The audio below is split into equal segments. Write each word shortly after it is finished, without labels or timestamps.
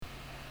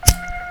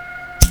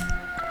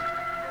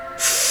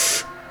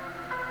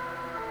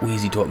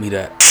Weezy taught me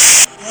that.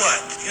 What?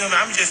 You know,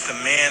 I'm just a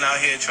man out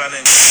here trying to...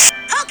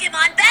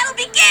 Pokemon battle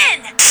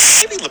begin!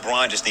 Maybe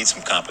LeBron just needs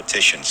some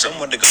competition,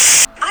 someone to go.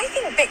 I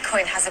think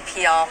Bitcoin has a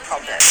PR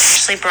problem. I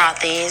actually brought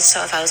these,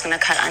 so if I was going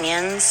to cut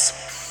onions,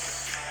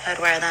 I'd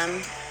wear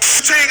them.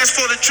 Saying is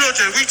for the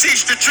children. We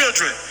teach the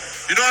children.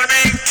 You know what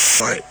I mean?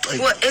 Right.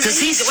 What,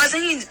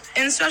 wasn't he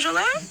in special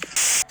ed?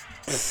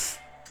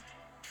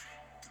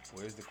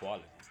 Where's the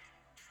quality?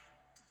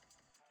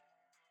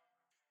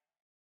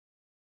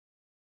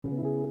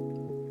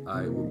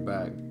 Alright, we're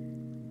back.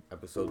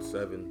 Episode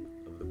 7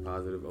 of the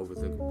Positive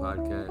Overthinker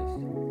Podcast.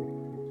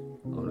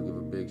 I want to give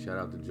a big shout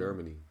out to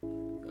Germany.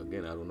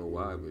 Again, I don't know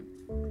why, but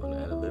on the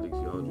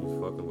analytics, y'all just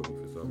fucking with me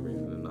for some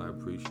reason, and I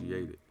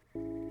appreciate it.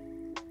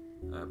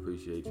 I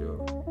appreciate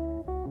y'all.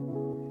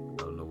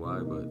 I don't know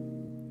why, but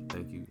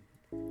thank you.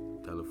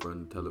 Tell a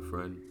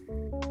friend,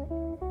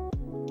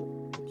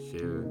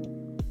 share,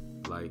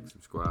 like,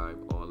 subscribe,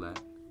 all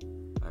that.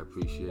 I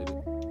appreciate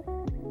it.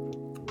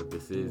 But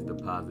this is the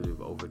Positive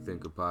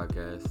Overthinker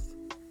Podcast.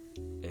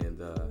 And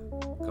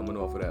coming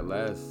off of that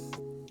last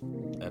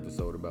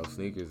episode about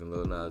sneakers and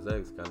Lil Nas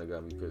X kind of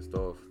got me pissed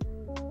off.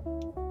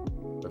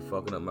 They're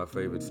fucking up my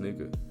favorite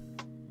sneaker,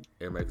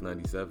 Air Max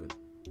 97.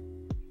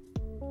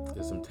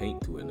 There's some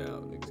taint to it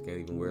now. Niggas can't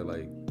even wear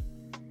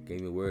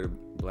the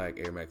black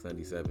Air Max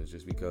 97s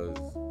just because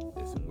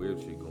there's some weird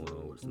shit going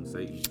on with some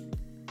Satan.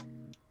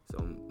 So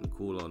I'm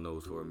cool on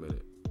those for a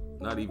minute.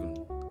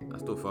 I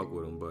still fuck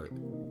with them, but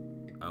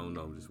I don't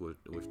know. Just wish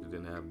they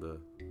didn't have that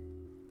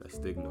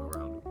stigma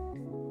around them.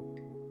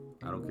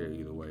 I don't care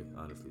either way,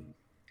 honestly.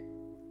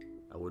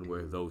 I wouldn't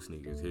wear those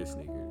sneakers, his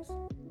sneakers,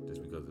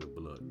 just because of the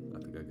blood. I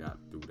think I got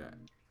through that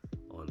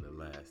on the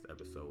last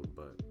episode,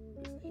 but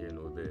it's here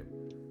nor there.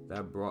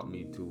 That brought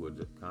me to a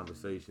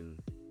conversation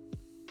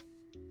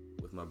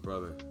with my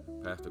brother,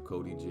 Pastor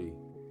Cody G.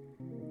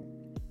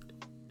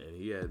 And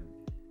he had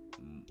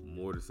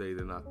more to say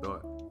than I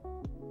thought.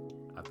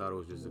 I thought it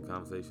was just a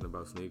conversation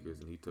about sneakers,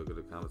 and he took it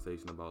a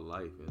conversation about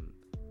life and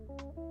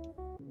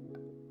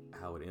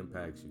how it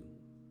impacts you,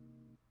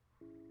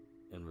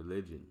 and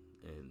religion,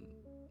 and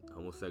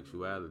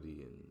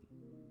homosexuality, and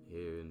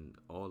hair, and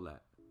all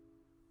that.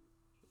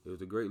 It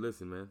was a great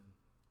listen, man.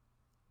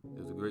 It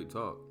was a great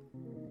talk.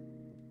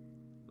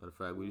 Matter of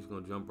fact, we're just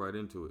gonna jump right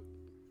into it.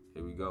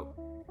 Here we go.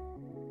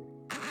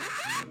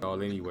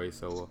 All anyway,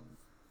 so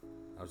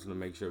I was gonna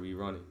make sure we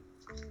running.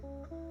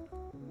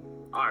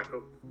 Alright,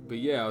 cool. But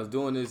yeah, I was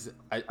doing this.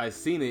 I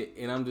seen it,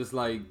 and I'm just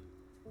like,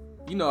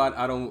 you know,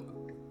 I don't.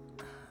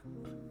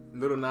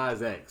 Lil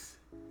Nas X.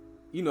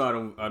 You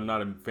know, I'm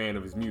not a fan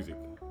of his music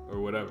or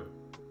whatever.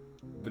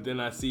 But then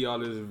I see all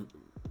this.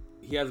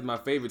 He has my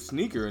favorite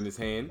sneaker in his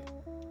hand,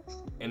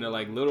 and they're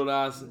like, Lil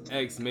Nas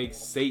X makes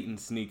Satan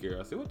sneaker.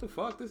 I said, what the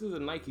fuck? This is a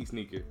Nike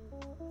sneaker.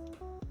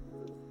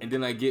 And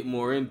then I get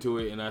more into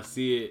it, and I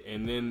see it,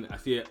 and then I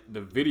see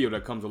the video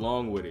that comes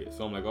along with it.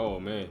 So I'm like, oh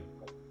man.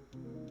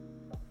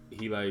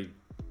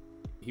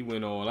 He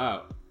went all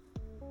out.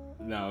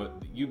 Now,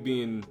 you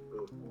being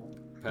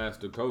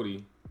Pastor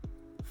Cody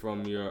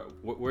from your,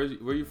 where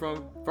you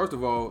from? First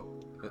of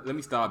all, let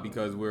me stop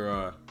because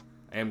I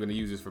am going to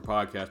use this for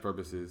podcast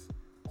purposes.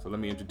 So let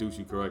me introduce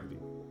you correctly.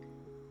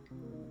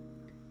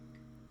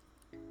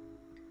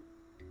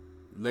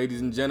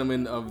 Ladies and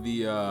gentlemen of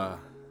the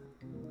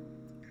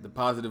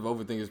Positive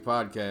Overthinkers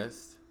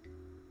Podcast,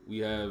 we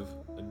have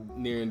a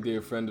near and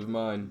dear friend of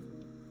mine.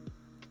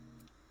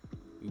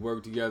 We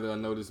work together. I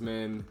know this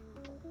man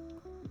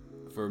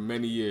for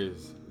many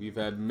years. We've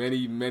had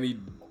many, many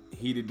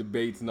heated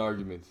debates and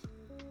arguments.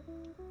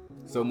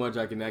 So much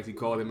I can actually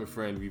call him a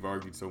friend. We've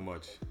argued so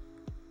much.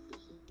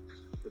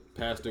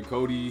 Pastor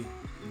Cody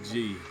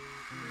G.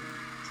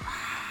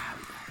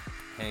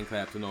 Hand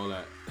claps and all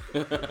that.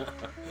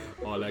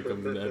 All that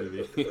comes in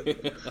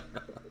editing.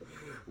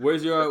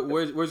 Where's your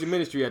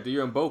ministry at?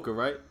 You're in Boca,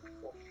 right?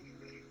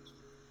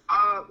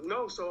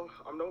 No, so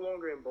I'm no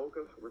longer in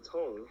Boca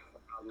Raton.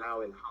 I'm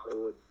now in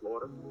Hollywood,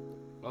 Florida.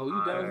 Oh,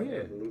 you down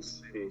here? New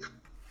City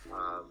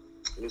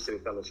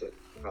Fellowship,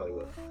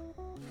 Hollywood.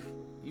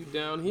 You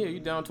down here?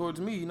 You down towards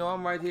me? You know,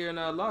 I'm right here in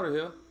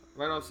Lauderhill,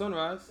 right off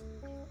Sunrise.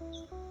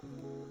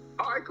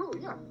 All right, cool.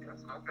 Yeah,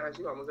 I pass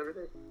you almost every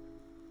day.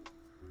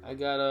 I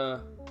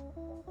got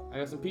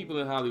some people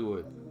in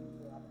Hollywood.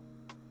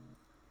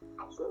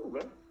 Cool,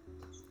 man.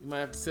 You might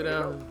have to sit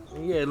down.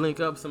 Yeah,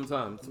 link up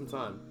sometime.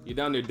 You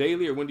down there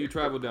daily, or when do you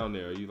travel down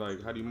there? Are you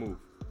like, how do you move?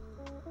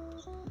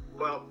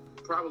 Well,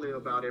 probably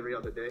about every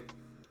other day.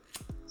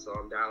 So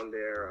I'm down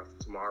there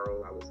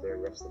tomorrow. I was there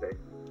yesterday.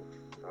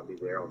 I'll be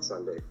there on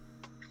Sunday.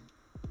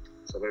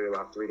 So maybe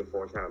about 3 to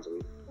 4 times a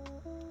week.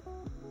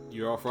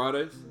 You're off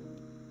Fridays?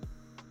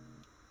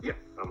 Yeah,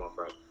 I'm off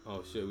Friday.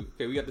 Oh shit.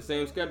 Okay, we got the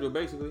same schedule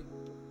basically.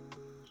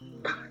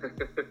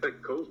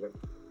 Cool, man.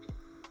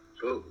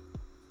 Cool.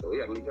 So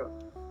yeah, link up.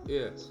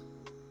 Yeah.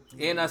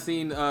 And I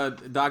seen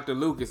Dr.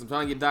 Lucas. I'm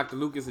trying to get Dr.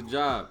 Lucas a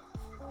job.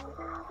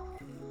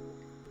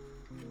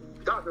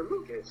 Dr.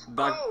 Lucas?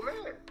 Oh,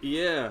 man.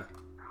 Yeah.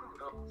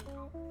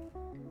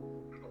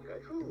 Okay,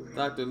 cool.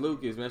 Dr.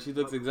 Lucas, man. She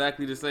looks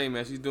exactly the same,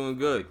 man. She's doing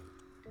good.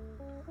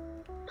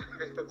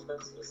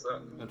 That's what's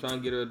up. I'm trying to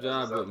get her a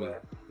job What's with up, me. man?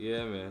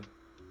 Yeah, man.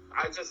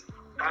 I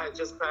had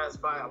just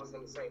passed by. I was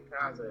in the same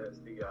plaza as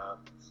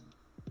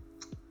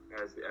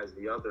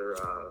the other.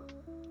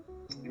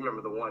 You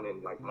remember the one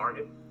in like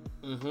Market?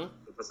 Mm-hmm.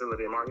 The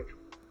facility in Market.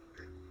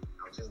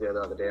 I was just there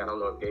the other day. I don't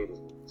know if Gabe is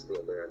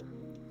still there.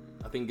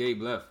 I think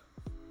Gabe left.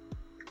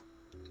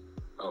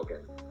 Oh, okay.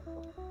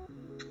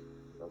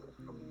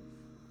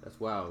 That's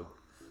wild.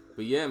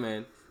 But yeah,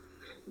 man.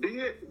 Do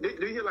you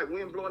hear like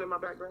wind blowing in my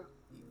background?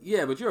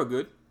 Yeah, but you're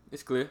good.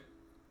 It's clear.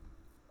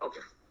 Okay.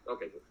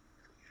 Okay.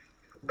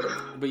 Good.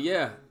 But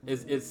yeah,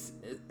 it's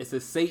a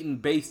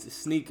Satan-based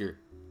sneaker.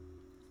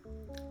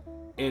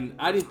 And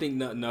I didn't think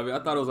nothing of it. I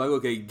thought it was like,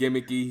 okay,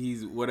 gimmicky.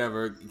 He's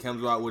whatever. He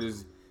comes out with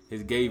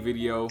his gay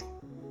video.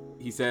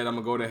 He said, I'm going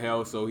to go to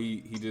hell. So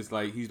he just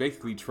like, he's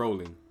basically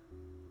trolling.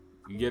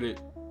 You get it?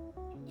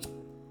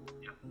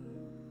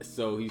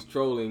 So he's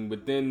trolling.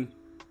 But then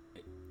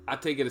I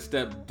take it a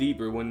step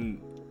deeper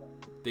when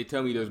they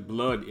tell me there's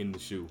blood in the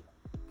shoe.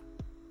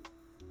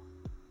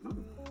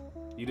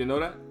 You didn't know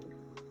that?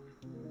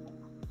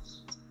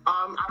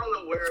 I don't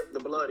know where the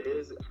blood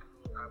is.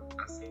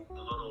 I see the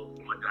little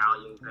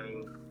medallion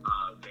thing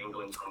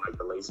dangling from like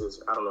the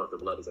laces. I don't know if the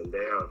blood is in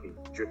there or if he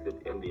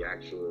drifted in the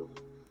actual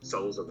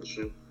soles of the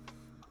shoe.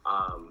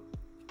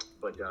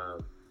 But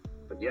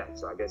yeah,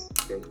 so I guess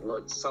there's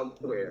blood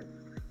somewhere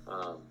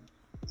on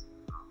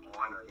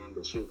or in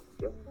the shoe.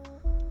 Yeah.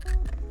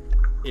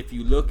 If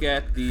you look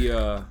at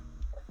the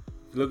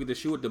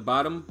shoe at the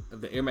bottom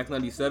of the Air Max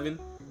 97,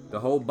 the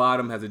whole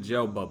bottom has a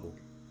gel bubble.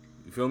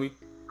 You feel me?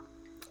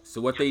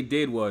 So what they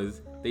did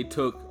was they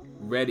took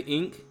red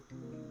ink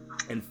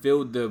and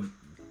filled the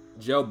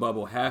gel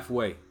bubble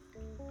halfway.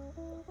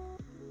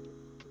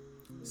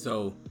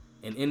 So,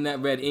 and in that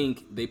red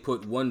ink, they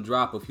put 1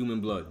 drop of human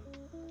blood.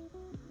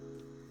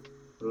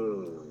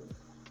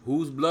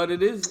 Whose blood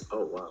it is?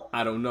 Oh, wow.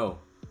 I don't know.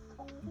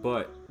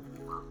 But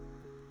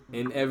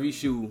in every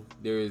shoe,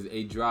 there is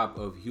a drop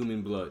of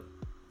human blood.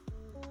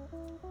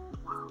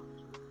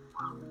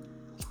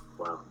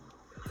 Wow.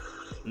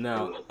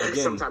 Now, And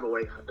again, some type of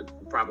way,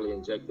 probably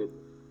injected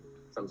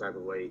some type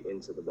of way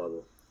into the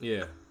bubble.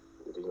 yeah,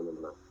 With the human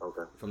blood.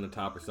 Okay. from the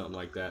top or something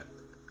like that.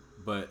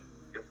 But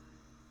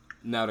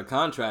now to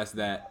contrast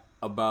that,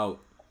 about,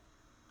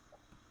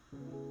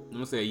 I'm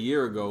gonna say a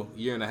year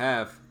and a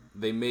half,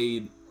 they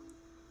made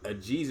a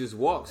Jesus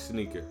Walk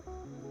sneaker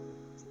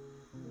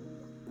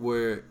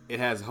where it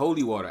has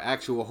holy water,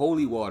 actual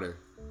holy water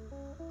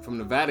from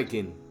the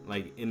Vatican,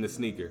 like in the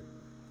sneaker.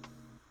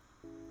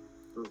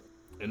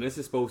 And this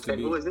is supposed to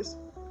And be. who is this?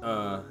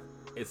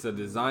 It's a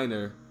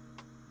designer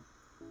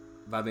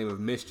by the name of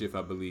Mischief,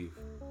 I believe.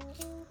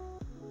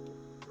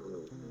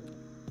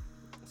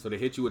 So they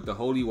hit you with the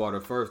holy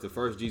water first. The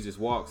first Jesus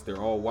Walks,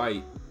 they're all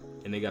white,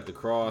 and they got the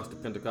cross, the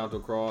Pentecostal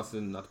cross,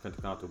 and not the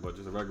Pentecostal, but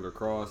just a regular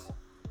cross,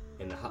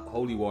 and the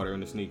holy water in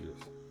the sneakers.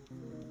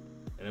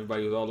 And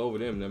everybody was all over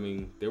them. I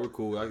mean, they were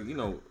cool.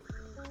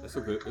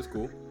 It's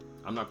cool.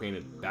 I'm not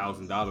paying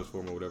 $1,000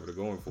 for them or whatever they're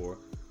going for,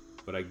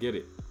 but I get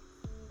it.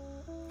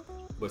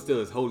 But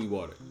still, it's holy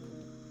water.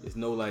 There's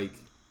no like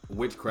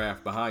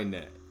witchcraft behind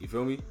that. You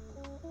feel me?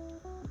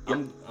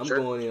 I'm sure.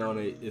 going in on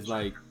it. It's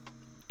like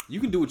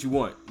you can do what you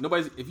want.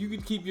 If you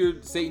could keep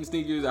your Satan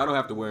sneakers, I don't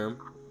have to wear them.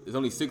 There's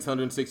only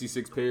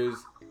 666 pairs.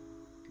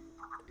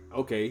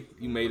 Okay,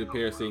 you made a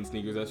pair of Satan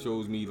sneakers. That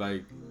shows me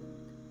like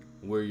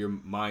where your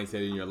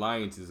mindset and your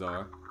alliances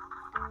are.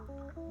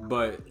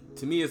 But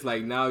to me, it's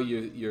like now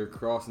you're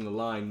crossing the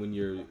line when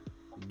you're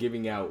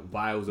giving out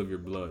vials of your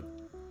blood.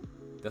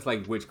 That's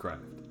like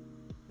witchcraft.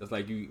 That's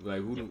like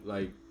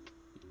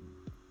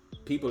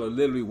people are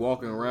literally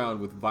walking around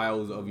with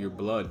vials of your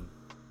blood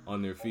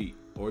on their feet,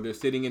 or they're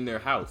sitting in their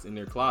house, in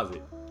their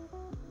closet.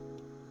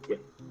 Yeah.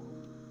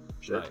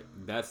 Sure. Like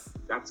that's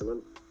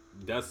Absolutely.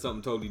 That's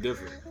something totally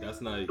different.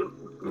 That's not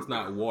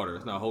water.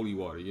 It's not holy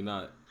water. You're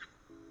not.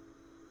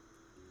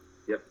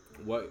 Yep.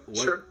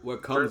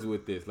 What comes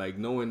with this? Like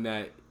knowing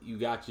that you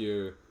got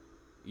your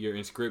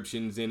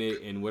inscriptions in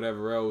it and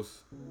whatever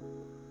else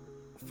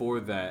for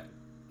that.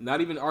 Not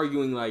even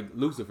arguing like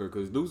Lucifer,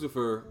 because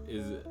Lucifer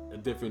is a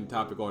different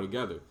topic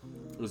altogether.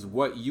 It's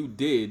what you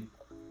did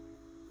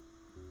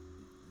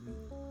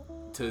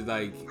to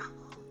like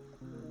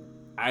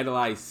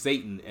idolize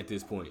Satan at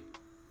this point.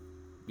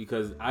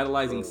 Because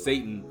idolizing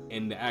Satan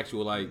and the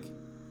actual like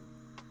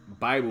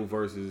Bible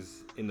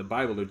verses in the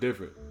Bible are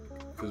different.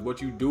 Because what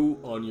you do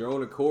on your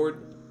own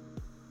accord,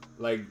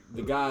 like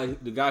the guy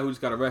who just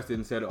got arrested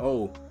and said,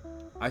 "Oh,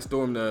 I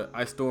stormed the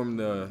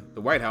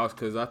White House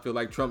because I feel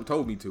like Trump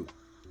told me to."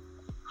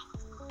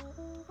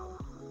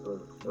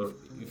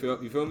 You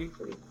feel me?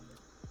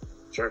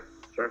 Sure.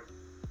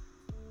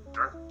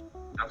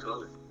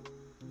 Absolutely.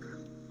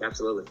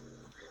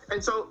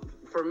 And so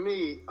for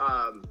me,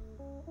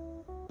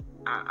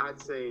 I'd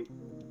say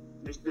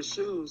the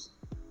shoes,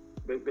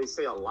 they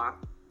say a lot.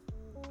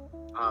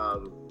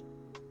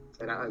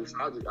 And I'll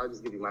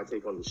just give you my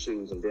take on the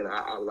shoes, and then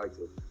I would like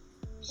to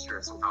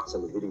share some thoughts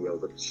on the video.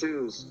 But the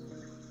shoes,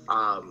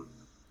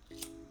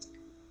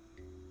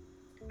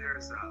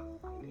 there's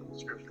in the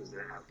scriptures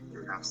that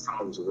have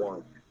Psalms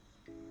 1.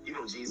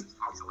 Even Jesus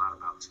talks a lot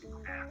about two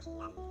paths.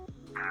 One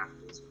path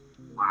is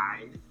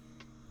wide and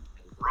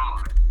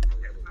broad,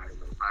 and everybody's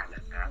going to find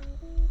that path.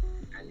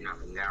 And you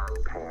have a narrow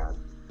path.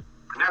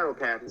 The narrow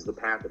path is the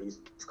path that he's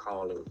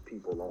calling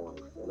people on,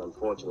 and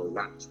unfortunately,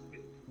 not too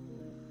many.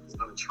 He's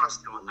going to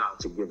trust them enough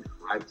to give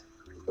life to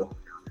people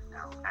down that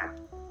narrow path.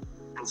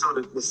 And so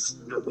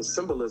the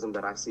symbolism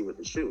that I see with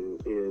the shoe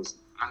is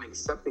I'm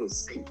accepting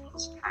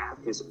Satan's path,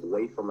 his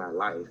way for my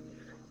life,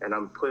 and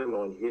I'm putting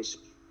on his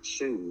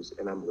shoes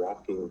and I'm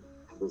walking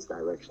in this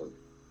direction.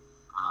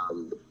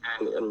 And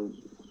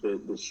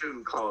the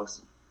shoe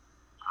costs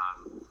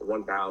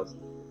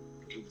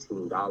 $1,018.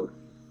 And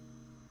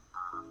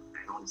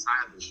on the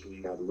side of the shoe,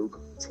 you have Luke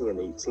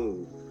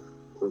 10:18,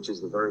 which is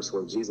the verse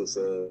where Jesus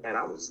said, and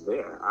I was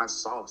there. I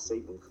saw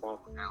Satan fall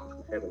down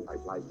from heaven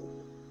like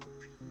lightning.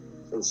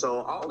 And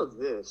so all of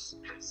this,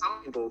 and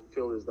some people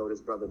feel as though this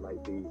brother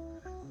might be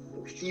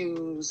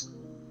confused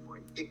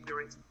or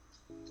ignorant.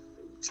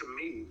 To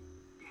me,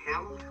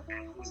 him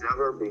and who's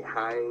ever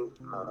behind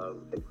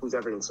and who's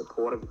ever in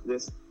support of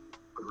this,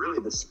 but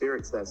really the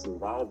spirits that's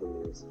involved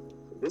in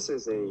this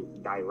is a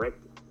direct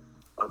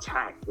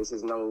attack. This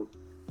is no,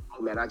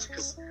 oh man, I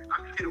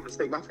made a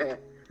mistake, my bad.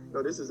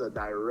 No, this is a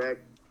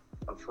direct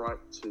affront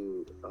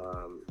to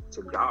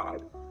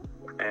God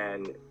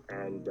and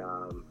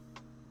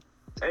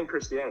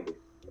Christianity,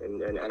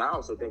 and I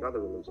also think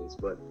other religions,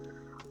 but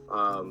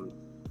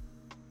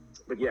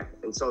yeah,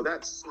 and so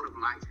that's sort of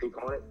my take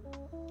on it,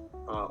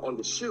 on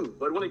the shoe.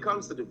 But when it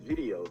comes to the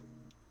video,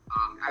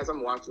 as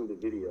I'm watching the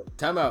video,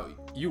 time out.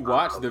 You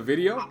watched the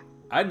video?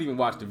 I didn't even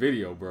watch the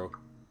video, bro. Oh,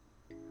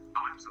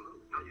 absolutely.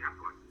 No, you have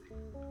to watch the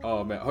video.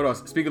 Oh man, hold on.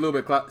 Speak a little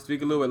bit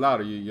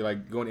louder. You're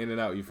like going in and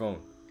out of your phone.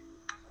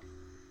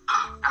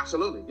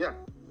 Absolutely, yeah,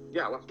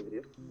 I watched the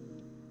video.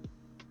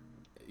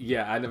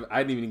 Yeah, I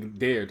didn't even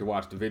dare to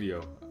watch the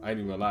video. I ain't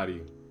even gonna lie to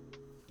you.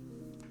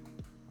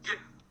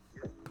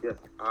 Yeah.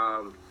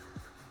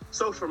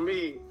 So for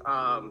me,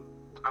 I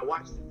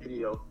watched the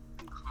video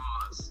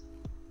because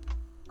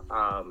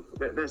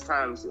there's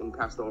times in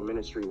pastoral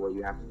ministry where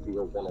you have to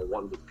deal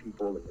one-on-one with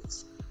people, and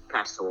it's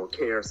pastoral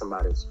care.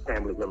 Somebody's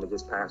family member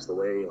just passed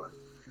away, or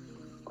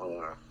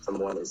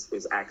someone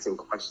is asking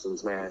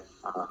questions. Man,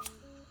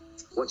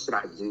 what should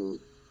I do?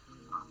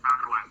 How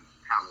do I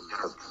have a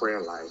better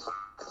prayer life?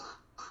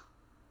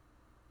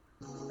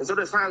 And so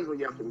there's times where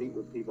you have to meet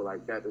with people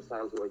like that. There's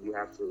times where you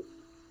have to,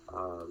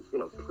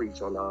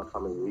 preach on the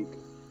upcoming week.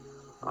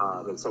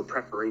 And so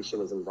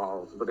preparation is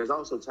involved. But there's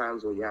also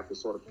times where you have to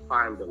sort of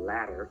climb the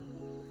ladder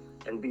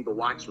and be the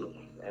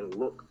watchman and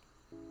look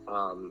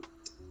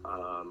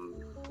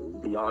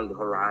beyond the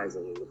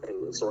horizon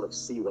and sort of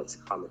see what's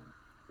coming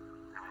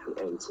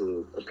and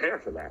to prepare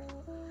for that.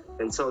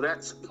 And so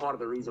that's part of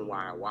the reason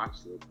why I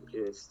watched it,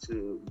 is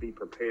to be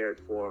prepared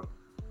for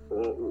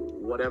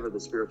whatever the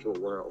spiritual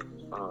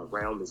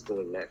realm is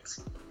doing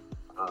next.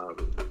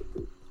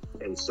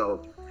 And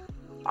so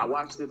I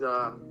watched it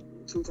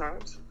 2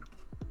 times.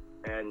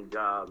 And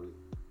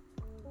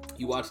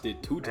you watched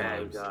it 2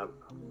 times?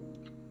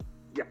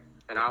 Yeah.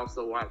 And I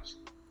also watched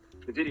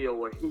the video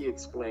where he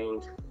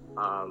explained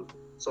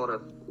sort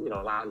of,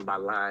 line by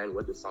line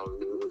what the song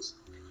means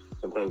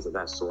and things of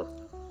that sort.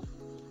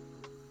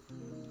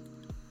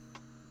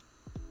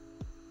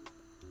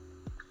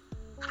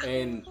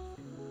 And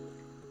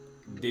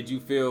did you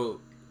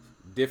feel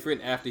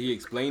different after he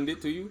explained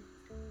it to you?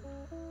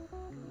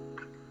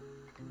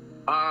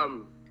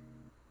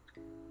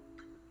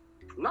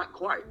 Not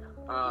quite.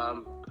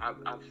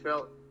 I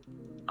felt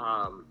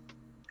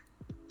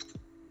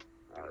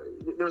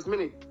there's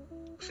many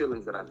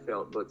feelings that I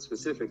felt, but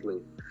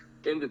specifically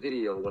in the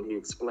video when he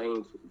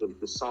explained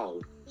the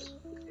song,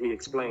 he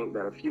explained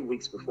that a few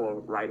weeks before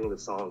writing the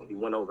song, he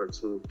went over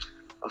to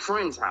a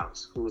friend's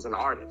house who was an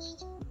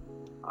artist.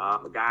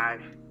 A guy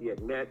he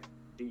had met,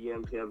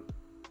 DM'd him,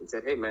 and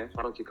said, "Hey man,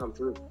 why don't you come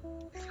through?"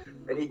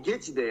 And he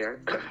gets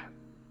there,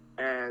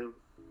 and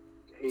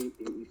he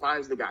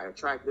finds the guy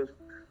attractive,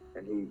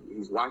 and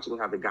he's watching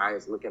how the guy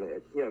is looking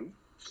at him,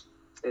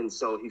 and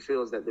so he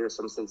feels that there's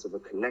some sense of a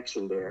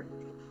connection there.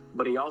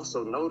 But he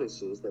also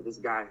notices that this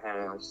guy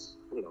has,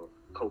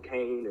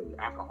 cocaine and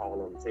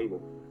alcohol on the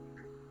table,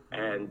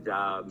 and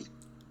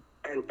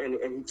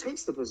he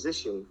takes the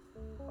position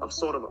of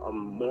sort of a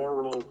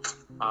moral,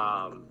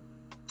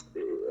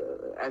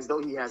 as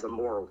though he has a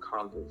moral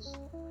compass.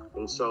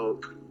 And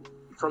so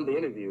from the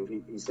interview,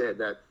 he said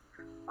that,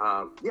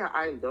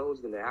 I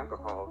indulged in the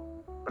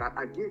alcohol, but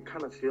I did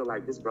kind of feel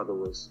like this brother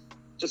was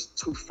just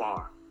too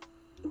far.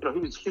 He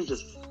was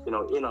just, in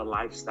a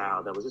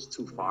lifestyle that was just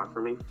too far for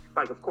me.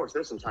 Like, of course,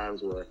 there's some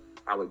times where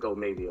I would go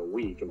maybe a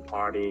week and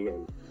party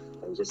and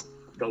just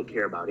don't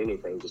care about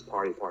anything, just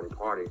party.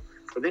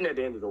 But then at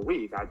the end of the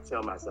week, I'd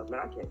tell myself, man,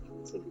 I can't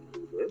continue to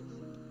do this.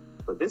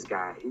 But this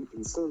guy, he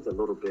seems a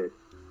little bit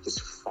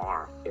just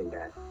far in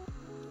that.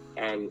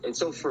 And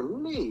so for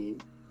me,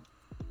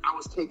 I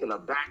was taken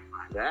aback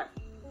by that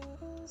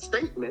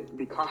statement,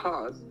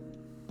 because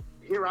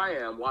here I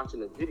am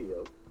watching a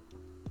video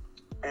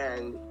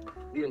And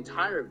the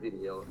entire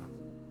video,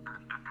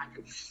 I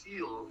could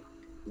feel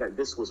that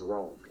this was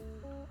wrong.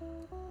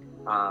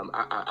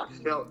 I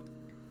felt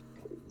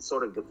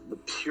sort of the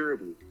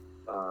purity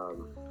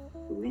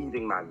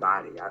leaving my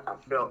body. I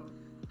felt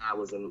I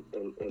was in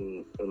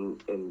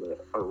the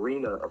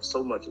arena of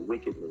so much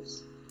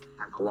wickedness.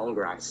 The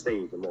longer I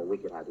stayed, the more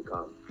wicked I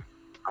become.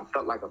 I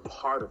felt like a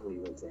part of me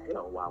went to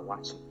hell while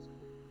watching it.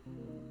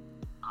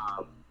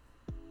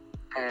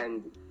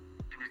 And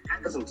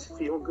that doesn't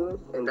feel good,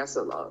 and that's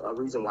a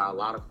reason why a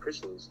lot of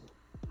Christians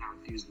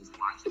refuse to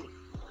watch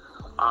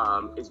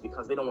it. Is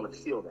because they don't want to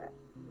feel that.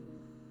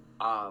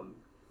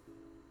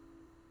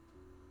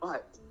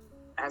 But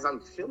as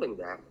I'm feeling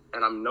that,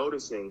 and I'm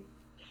noticing,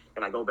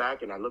 and I go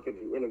back and I look at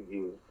the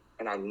interview,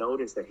 and I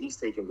notice that he's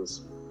taking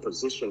this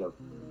position of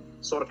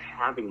sort of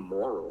having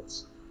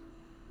morals.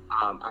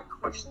 I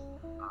question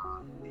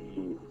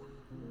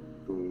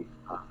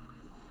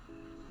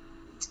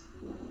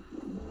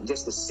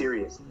just the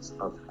seriousness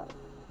of that,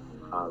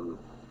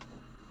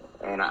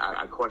 and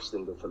I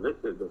question the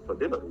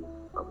validity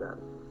of that,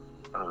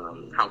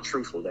 how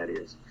truthful that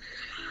is.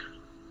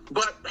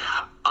 But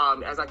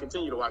as I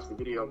continue to watch the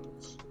video,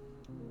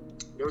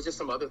 there was just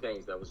some other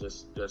things that was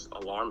just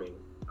alarming.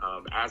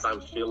 As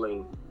I'm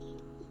feeling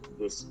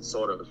this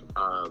sort of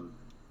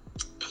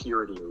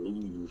purity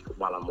leave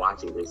while I'm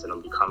watching this, and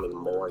I'm becoming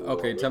more and more.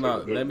 Okay, time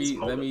out. Let me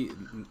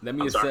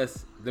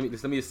assess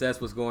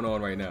what's going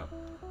on right now,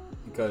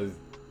 because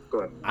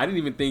I didn't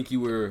even think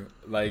you were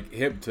like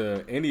hip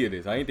to any of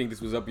this. I didn't think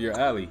this was up your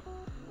alley.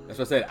 That's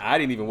what I said. I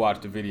didn't even watch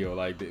the video.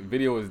 Like, the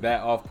video is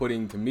that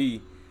off-putting to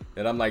me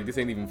that I'm like, this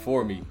ain't even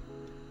for me.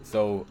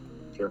 So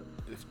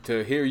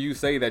to hear you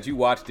say that you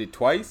watched it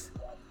twice,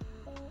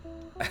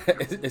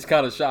 it's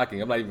kind of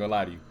shocking. I'm not even gonna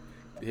lie to you.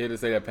 Here to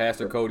say that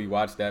Pastor Cody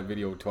watched that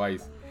video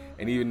twice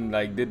and even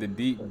like did the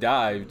deep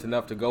dive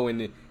enough to go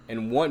in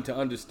and want to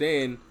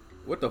understand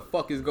what the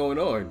fuck is going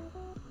on.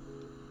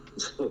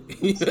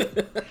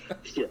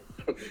 Yeah.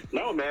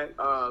 No, man.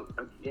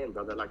 Again,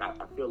 brother, like I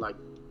feel like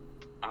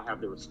I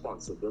have the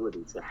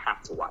responsibility to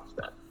have to watch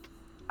that.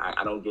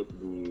 I don't get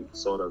the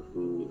sort of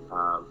the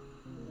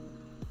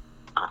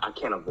I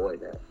can't avoid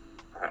that.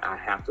 I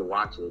have to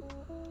watch it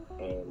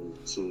and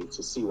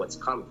to see what's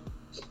coming,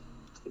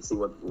 to see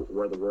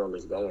where the world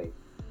is going.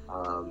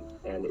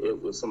 And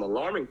it was some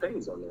alarming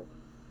things on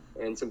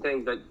there, and some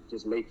things that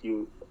just make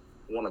you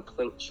want to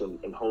clench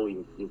and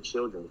hold your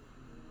children.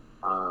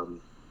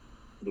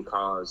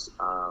 Because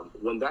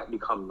when that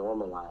becomes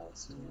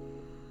normalized,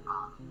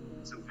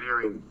 it's a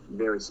very,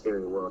 very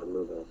scary world to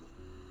live in.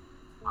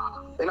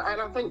 And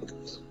I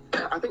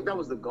think that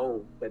was the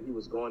goal that he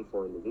was going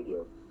for in the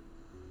video.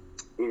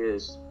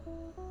 Is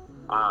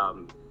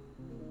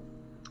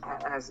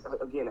as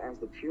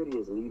the purity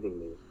is leaving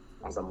me,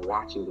 as I'm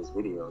watching this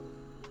video,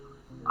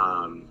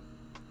 I'm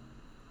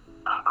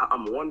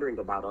wondering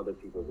about other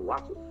people who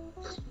watch it.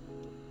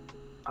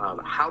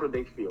 How do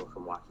they feel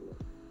from watching it?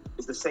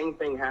 Is the same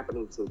thing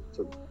happening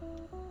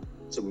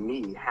to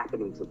me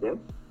happening to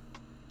them?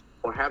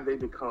 Or have they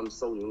become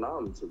so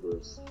numb to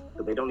this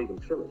that they don't even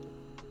feel it?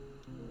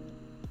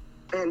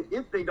 And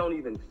if they don't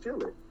even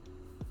feel it,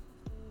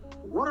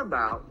 what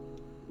about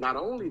not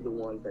only the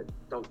ones that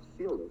don't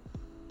feel it,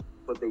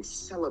 but they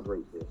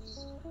celebrate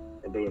this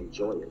and they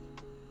enjoy it?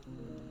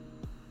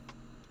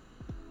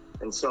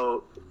 And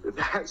so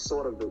that's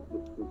sort of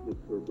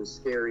the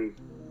scary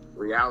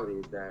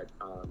reality that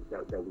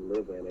we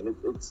live in, and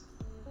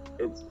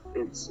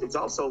it's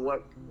also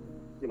what,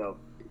 you know,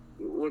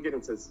 we'll get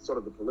into sort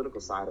of the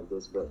political side of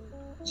this, but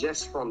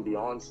just from the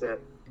onset,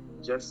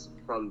 just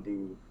from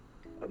the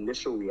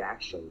initial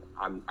reaction,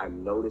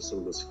 I'm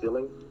noticing this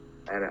feeling,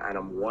 and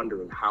I'm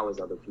wondering how is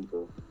other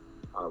people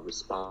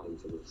responding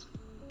to this.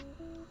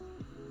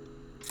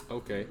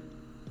 Okay,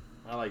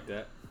 I like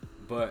that,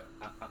 but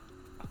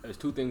there's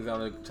two things I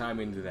want to chime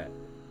into that.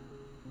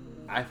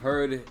 I've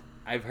heard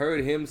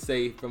him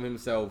say from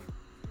himself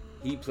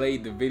he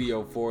played the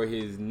video for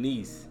his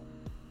niece,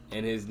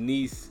 and his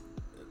niece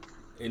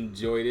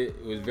enjoyed it.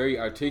 It was very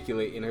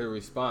articulate in her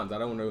response. I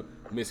don't want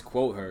to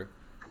misquote her,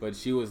 but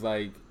she was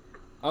like,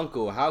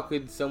 "Uncle, how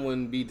could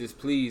someone be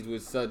displeased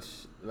with such,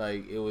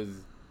 like, it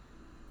was,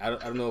 I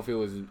don't know if it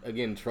was,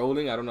 again,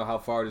 trolling. I don't know how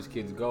far this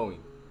kid's going."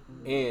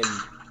 And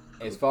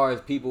as far as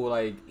people,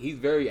 like, he's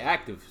very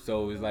active.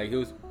 So it's like, it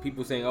was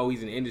people saying, "Oh,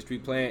 he's an industry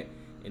plant,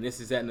 and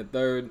this is that and the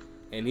third."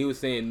 And he was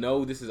saying,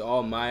 "No, this is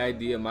all my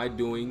idea, my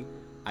doing.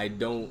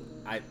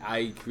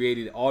 I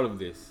created all of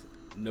this.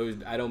 No,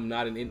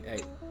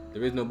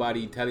 there is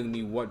nobody telling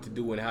me what to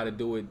do and how to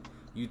do it.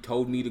 You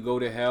told me to go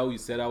to hell. You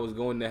said I was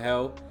going to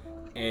hell,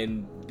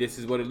 and this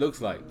is what it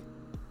looks like.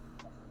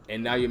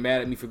 And now you're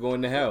mad at me for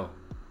going to hell."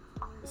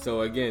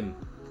 So again,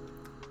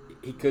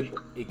 it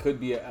could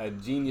be a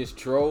genius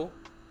troll.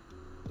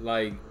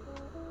 Like,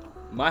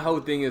 my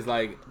whole thing is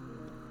like,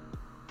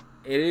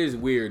 it is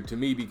weird to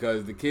me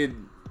because the kid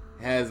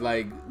has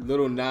like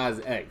little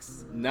Nas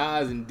X.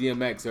 Nas and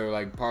DMX are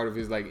like part of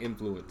his like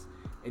influence.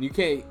 And you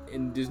can't,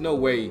 and there's no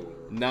way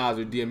Nas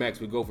or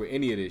DMX would go for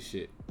any of this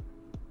shit.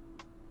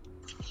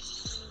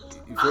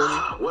 You feel me?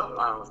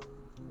 Well,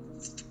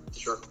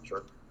 sure.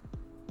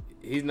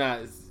 He's not.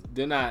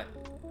 They're not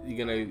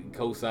gonna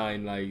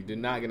co-sign. Like they're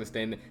not gonna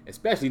stand.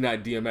 Especially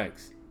not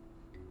DMX.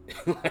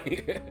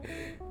 Like,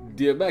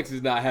 DMX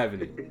is not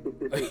having it.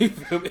 You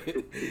feel me?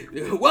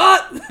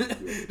 What?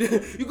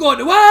 You going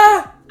to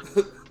what?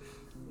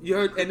 You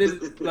heard? And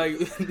then like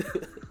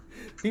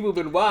people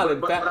been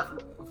wilding.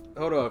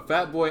 Hold on.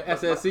 Fat Boy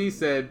SSE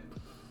said,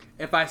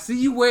 "If I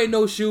see you wearing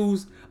no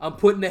shoes, I'm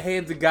putting the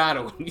hands of God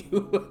on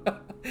you."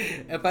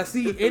 If I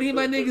see any of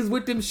my niggas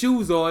with them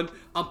shoes on,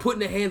 I'm putting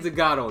the hands of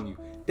God on you.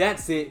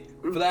 That's it,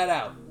 flat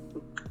out.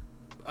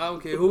 I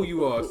don't care who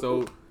you are.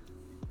 So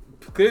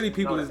clearly,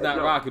 people is not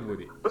rocking with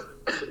it.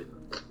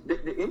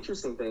 The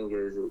interesting thing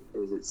is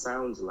it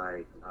sounds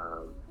like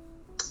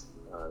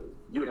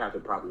you would have to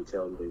probably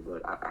tell me,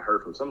 but I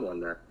heard from someone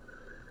that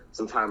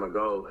some time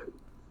ago,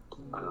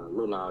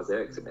 Lil Nas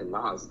X and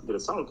Nas did a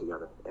song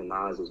together, and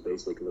Nas was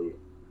basically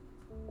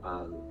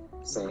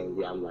saying,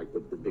 "Yeah, I'm like the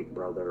big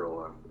brother,"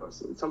 or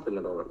something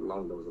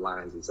along those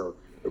lines. And so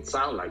it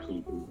sounded like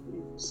he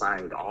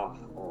signed off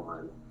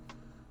on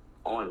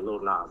Lil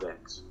Nas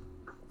X.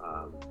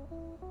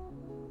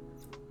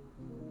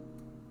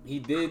 He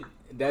did.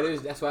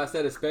 That's why I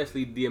said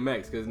especially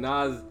DMX, because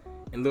Nas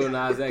and Lil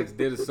Nas X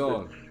did a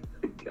song.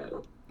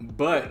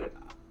 But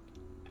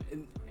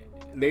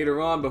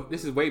later on, but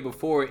this is way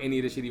before any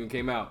of this shit even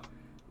came out.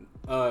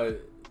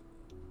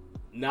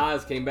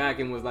 Nas came back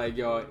and was like,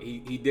 "Yo,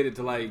 he did it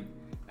to like,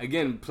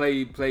 again,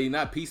 play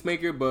not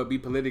peacemaker, but be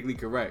politically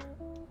correct."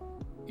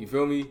 You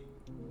feel me?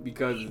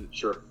 Because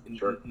Sure.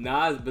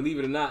 Nas, believe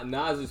it or not,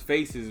 Nas's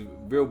face is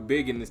real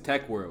big in this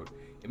tech world.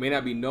 It may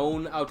not be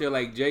known out there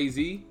like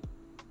Jay-Z,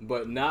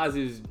 but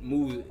Nas's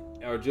moves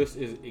are just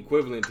as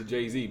equivalent to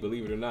Jay-Z,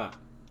 believe it or not.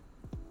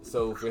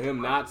 So for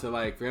him not to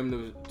like, for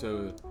him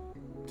to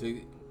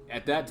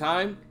at that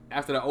time,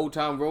 after the Old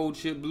Town Road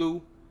shit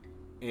blew,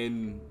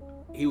 and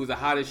he was the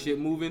hottest shit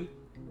moving,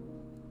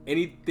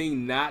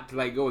 anything not to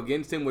like go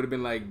against him would have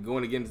been like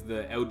going against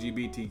the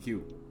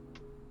LGBTQ.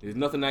 There's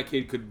nothing that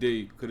kid could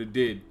have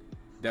did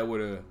that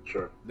would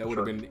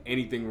have been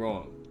anything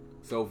wrong.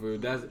 So for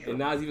that, and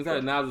Nas even said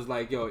it. Nas was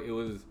like, "Yo, it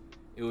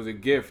was a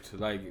gift,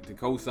 like to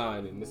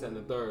co-sign and this and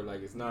the third.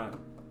 Like it's not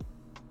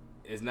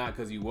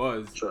because he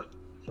was." Sure.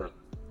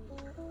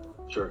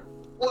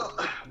 Well,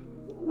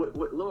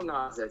 with Lil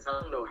Nas X, I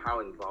don't know how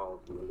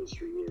involved the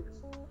industry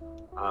is,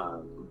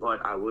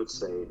 but I would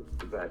say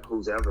that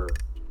who's ever,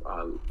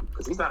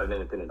 because he's not an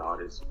independent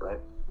artist, right?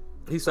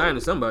 He signed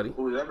to somebody.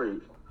 Whoever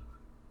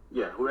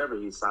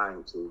he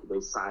signed to, they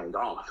signed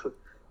off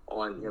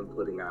on him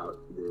putting out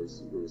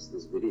this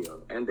video,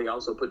 and they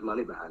also put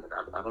money behind it.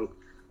 I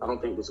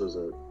don't think this was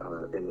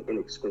an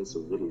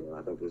inexpensive video.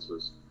 I think this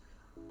was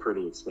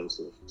pretty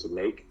expensive to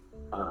make,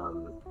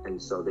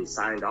 and so they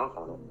signed off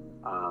on it.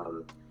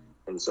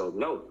 And so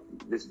no,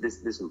 this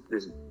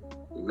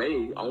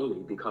may only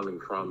be coming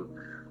from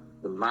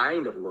the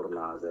mind of Lil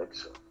Nas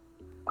X,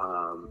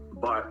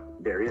 but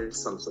there is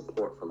some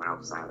support from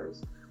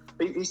outsiders.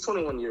 He's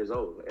 21 years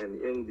old,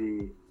 and in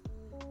the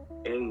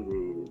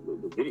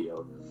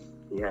video,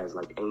 he has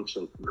like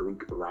ancient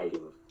Greek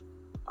writing,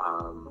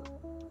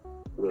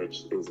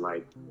 which is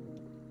like,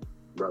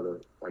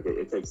 brother, like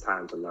it takes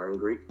time to learn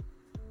Greek,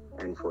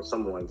 and for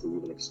someone to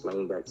even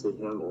explain that to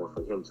him, or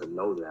for him to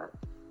know that,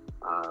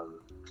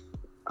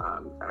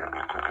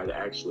 I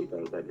actually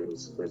think that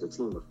there's a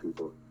team of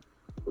people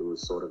who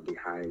is sort of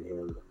behind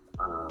him,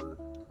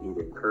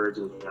 either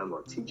encouraging him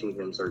or teaching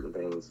him certain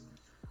things.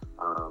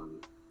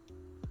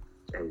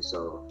 And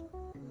so,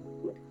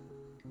 yeah.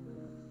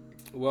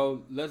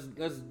 Well, let's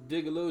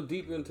dig a little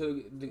deeper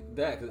into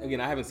that, because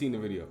again, I haven't seen the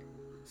video.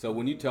 So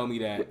when you tell me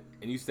that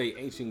and you say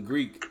ancient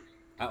Greek,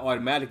 I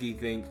automatically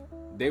think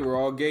they were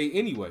all gay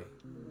anyway.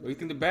 Where do you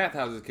think the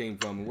bathhouses came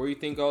from? And where do you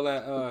think all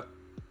that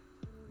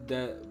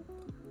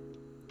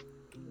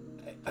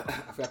I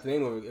forgot the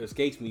name of it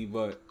escapes me,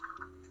 but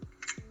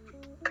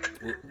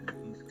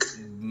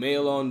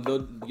male on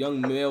the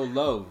young male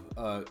love,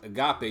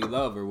 agape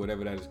love, or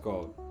whatever that is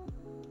called.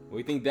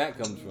 Where do you think that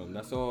comes from?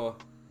 That's all.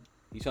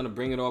 He's trying to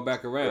bring it all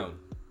back around.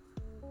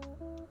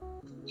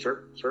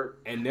 Sure.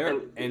 And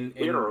they're and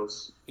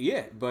Eros.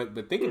 Yeah, but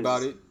think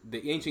about it.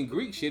 The ancient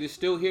Greek shit is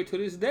still here to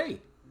this day.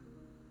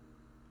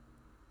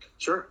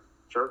 Sure.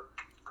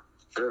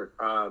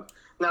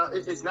 Now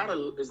it's not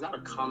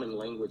a common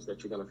language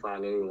that you're gonna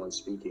find anyone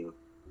speaking.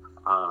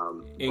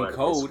 In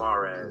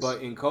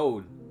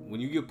code, when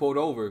you get pulled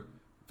over,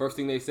 first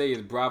thing they say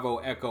is Bravo,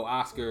 Echo,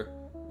 Oscar,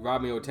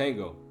 Romeo,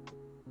 Tango.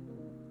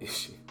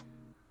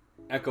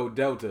 Echo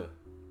Delta.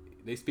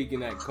 They speak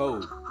in that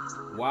code.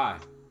 Why?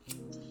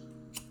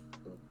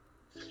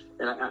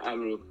 And I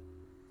mean,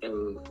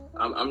 and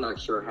I'm not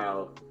sure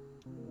how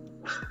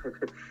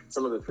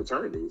some of the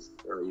fraternities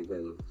are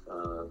even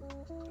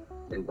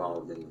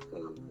involved in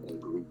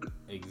Greek.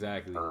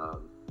 Exactly.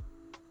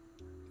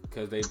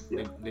 Because they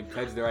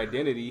pledge their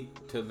identity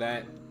to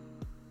that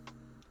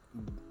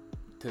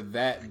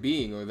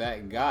being or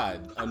that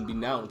God,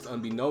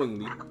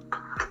 unknowingly.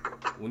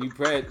 When you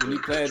pledge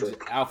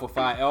Alpha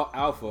Phi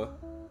Alpha,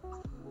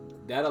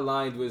 that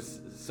aligned with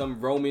some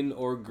Roman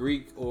or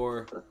Greek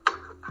or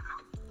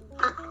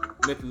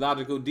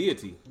mythological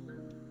deity.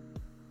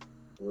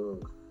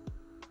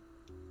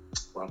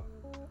 Well,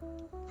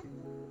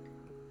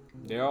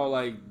 they're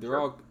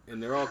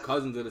all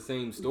cousins of the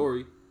same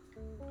story.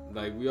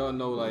 Like, we all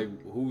know, like,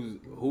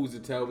 who's to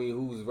tell me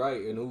who's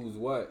right and who's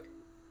what,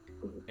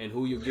 and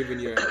who you're giving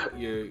your.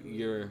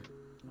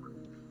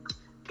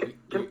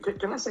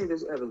 Can I say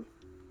this, Evan?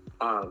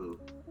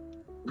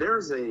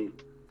 There's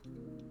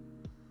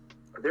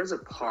a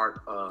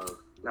part of,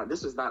 now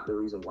this is not the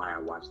reason why I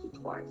watched it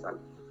twice.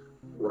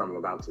 What I'm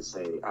about to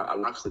say, I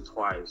watched it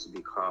twice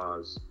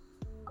because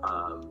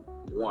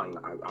one,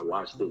 I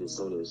watched it as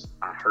soon as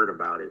I heard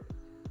about it.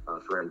 A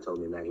friend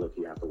told me, man, look,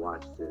 you have to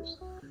watch this.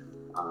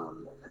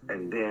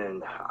 And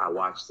then I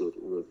watched it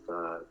with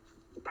the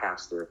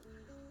pastor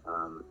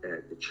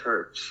at the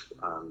church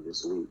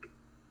this week.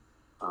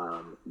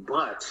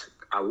 But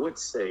I would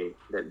say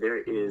that there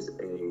is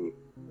an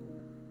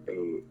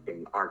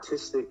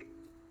artistic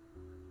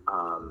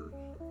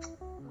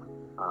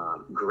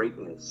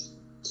greatness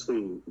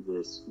to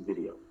this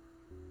video.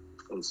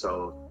 And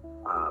so,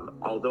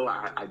 although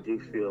I do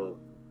feel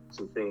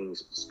some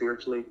things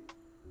spiritually,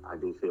 I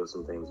do feel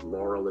some things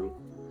morally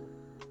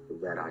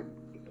that I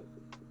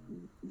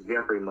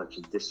very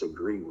much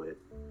disagree with,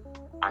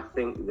 I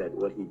think that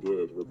what he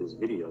did with this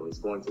video is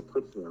going to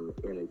put him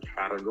in a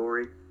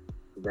category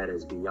that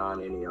is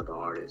beyond any other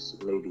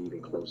artist, maybe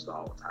even close to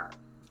all time.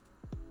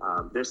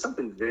 There's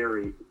something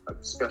very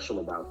special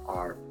about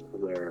art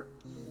where,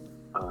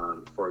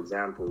 for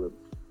example, with,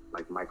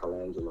 like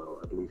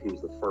Michelangelo, I believe he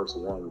was the first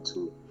one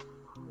to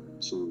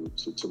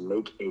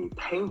make a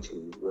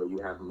painting where you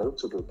have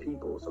multiple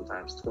people,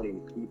 sometimes 20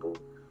 people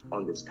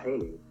on this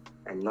painting,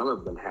 and none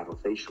of them have a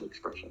facial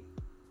expression.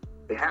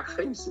 They have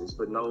faces,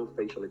 but no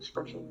facial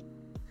expression.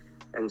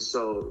 And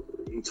so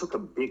he took a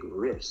big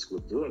risk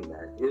with doing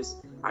that. His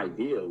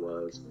idea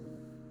was,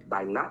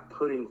 by not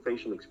putting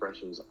facial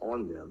expressions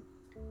on them,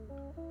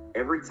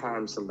 every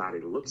time somebody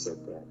looks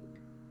at that,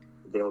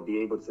 they'll be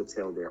able to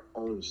tell their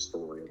own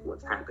story of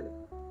what's happening.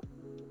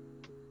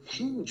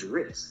 Huge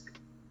risk,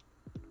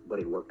 but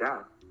it worked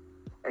out.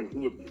 And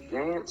he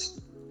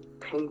advanced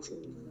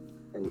painting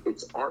and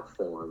its art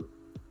form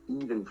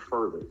even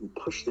further. He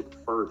pushed it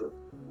further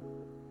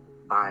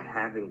by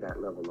having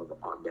that level of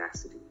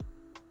audacity.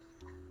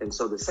 And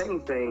so the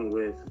same thing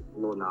with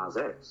Lil Nas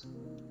X.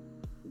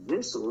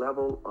 This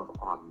level of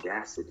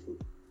audacity,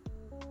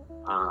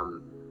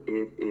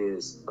 it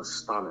is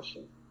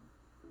astonishing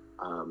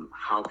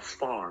how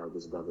far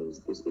this brother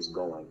is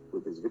going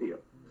with this video.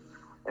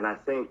 And I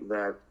think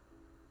that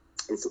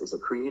it's a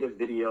creative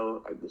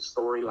video. The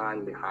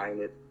storyline behind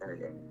it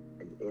and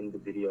in the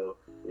video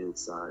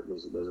is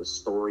there's a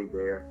story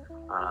there,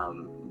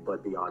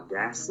 but the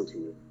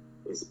audacity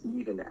is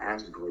even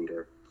as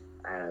greater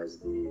as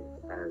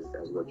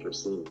what you're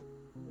seeing.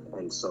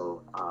 And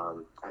so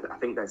I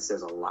think that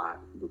says a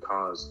lot,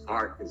 because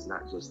art is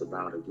not just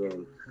about,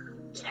 again,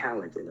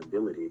 talent and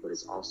ability, but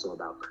it's also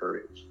about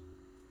courage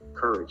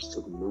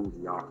to move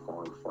the art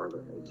form further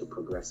and to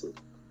progress it.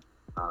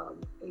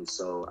 And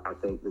so I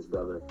think this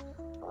brother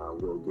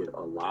will get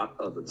a lot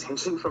of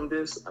attention from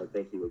this. I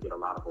think he will get a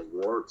lot of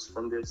awards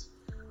from this.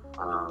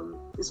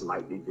 This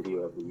might be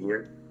video of the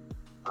year.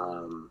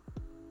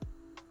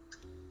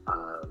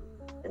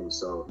 And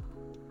so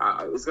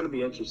it's going to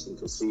be interesting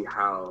to see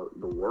how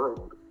the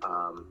world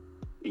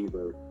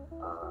either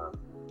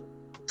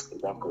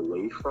walk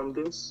away from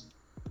this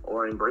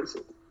or embrace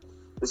it.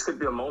 This could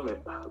be a moment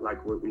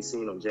like what we've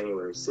seen on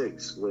January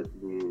 6th with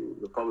the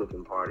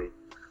Republican Party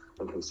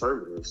and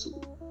conservatives.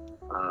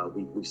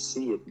 We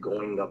see it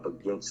going up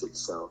against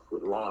itself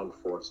with law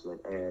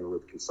enforcement and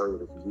with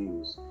conservative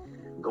views,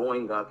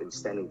 going up and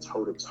standing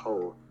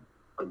toe-to-toe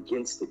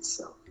against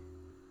itself.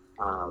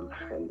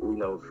 And we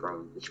know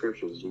from the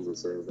scriptures,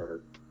 Jesus says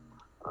that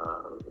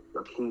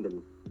a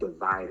kingdom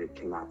divided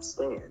cannot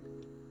stand.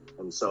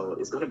 And so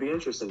it's going to be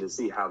interesting to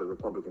see how the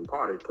Republican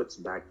Party puts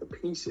back the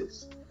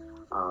pieces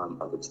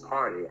of its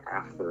party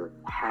after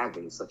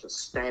having such a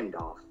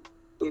standoff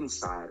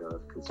inside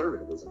of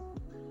conservatism.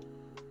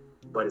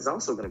 But it's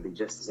also going to be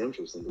just as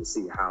interesting to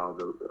see how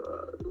the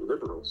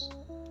liberals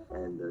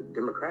and the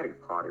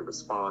Democratic Party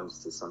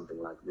responds to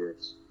something like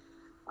this.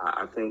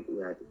 I think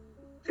that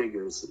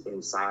figures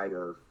inside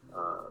of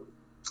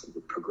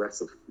the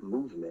progressive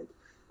movement,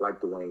 like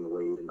Dwayne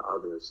Wade and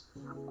others,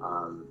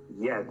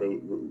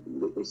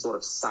 they sort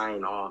of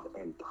sign off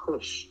and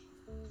push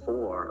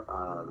for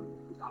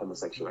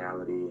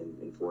homosexuality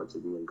and for it to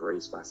be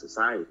embraced by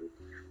society.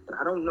 But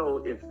I don't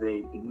know if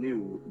they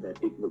knew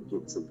that it would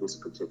get to this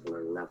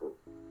particular level.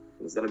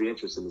 And it's going to be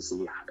interesting to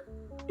see,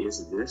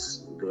 is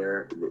this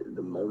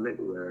the moment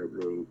where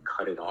they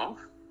cut it off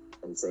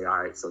and say, all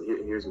right, so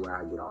here's where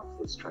I get off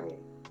this train?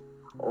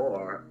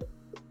 Or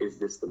is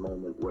this the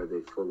moment where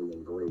they fully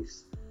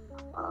embrace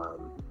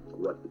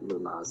what Lil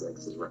Nas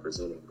X is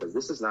representing? Because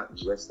this is not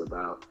just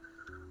about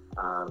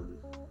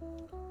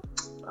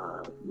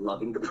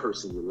loving the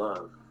person you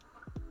love.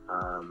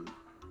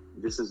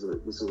 This is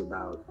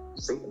about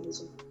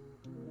Satanism.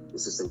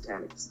 this is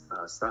satanic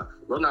stuff.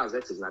 Lil Nas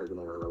X is not even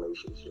in a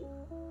relationship.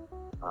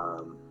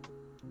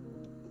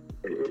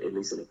 At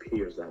least it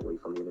appears that way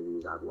from the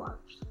interviews I've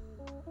watched.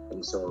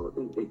 And so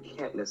it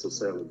can't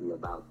necessarily be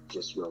about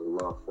just your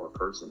love for a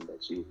person,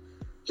 that you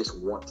just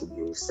want to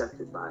be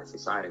accepted by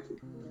society.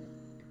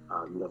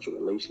 You want your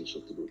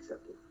relationship to be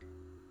accepted.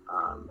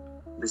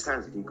 This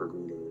has deeper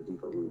meaning and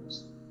deeper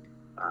roots.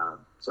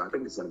 So I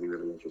think it's going to be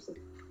really interesting.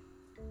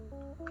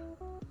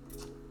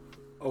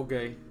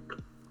 Okay.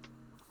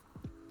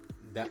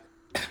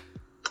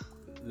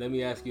 Let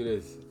me ask you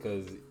this,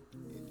 because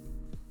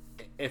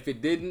if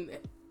it didn't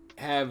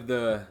have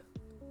the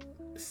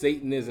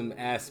Satanism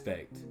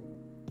aspect,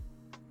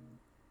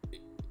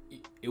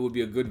 it would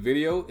be a good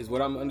video, is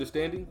what I'm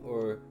understanding,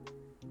 or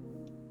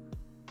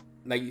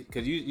like,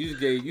 because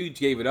you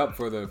gave it up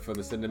for the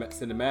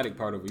cinematic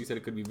part of it. You said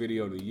it could be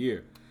video of the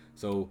year.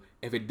 So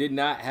if it did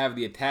not have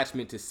the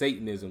attachment to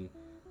Satanism,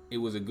 it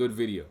was a good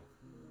video.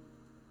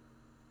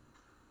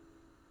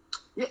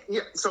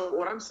 Yeah. So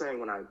what I'm saying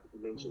when I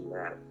mention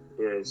that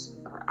is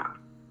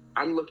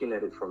I'm looking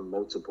at it from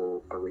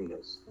multiple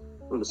arenas.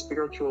 From the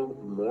spiritual,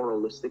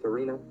 moralistic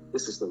arena,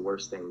 this is the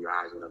worst thing your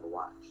eyes would ever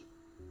watch.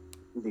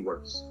 The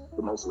worst,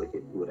 the most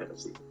wicked you would ever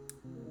see.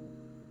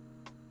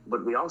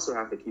 But we also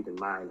have to keep in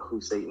mind who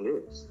Satan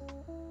is.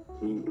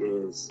 He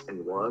is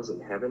and was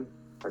in heaven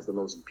as the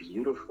most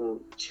beautiful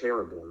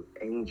cherubim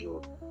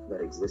angel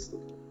that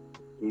existed.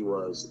 He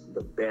was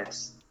the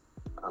best.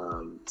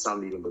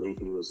 Some even believe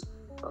he was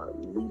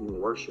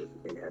leading worship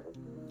in heaven.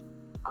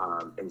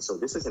 And so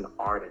this is an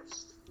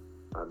artist.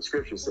 The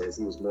scripture says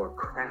he was more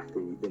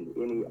crafty than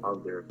any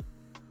other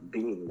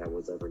being that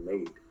was ever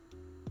made.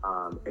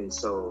 And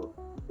so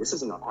this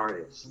is an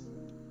artist.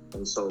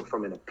 And so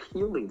from an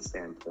appealing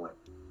standpoint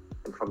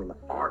and from an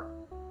art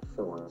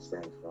form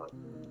standpoint,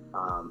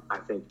 I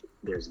think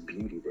there's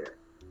beauty there.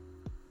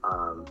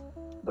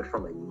 But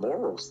from a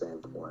moral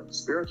standpoint,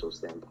 spiritual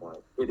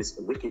standpoint, it is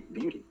wicked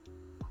beauty.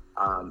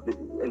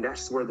 And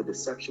that's where the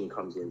deception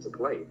comes into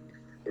play,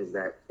 is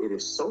that it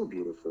is so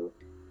beautiful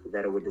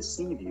that it would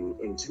deceive you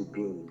into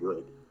being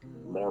good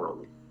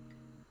morally.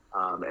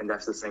 And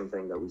that's the same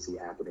thing that we see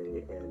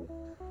happening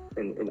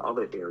in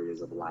other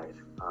areas of life,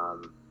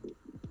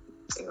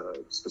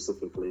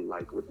 specifically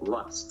like with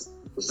lust.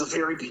 This is a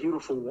very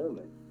beautiful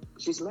woman.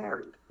 She's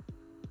married.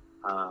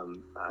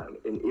 And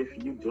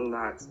if you do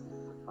not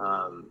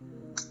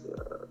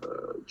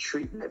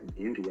treat that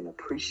beauty and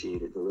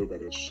appreciate it the way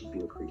that it should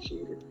be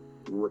appreciated,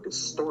 you will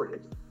distort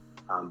it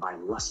by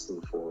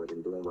lusting for it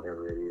and doing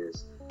whatever it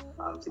is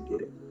to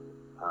get it.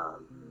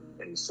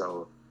 And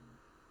so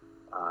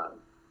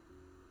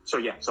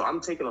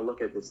I'm taking a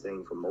look at this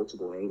thing from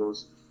multiple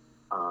angles.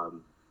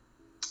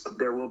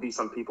 There will be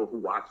some people who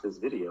watch this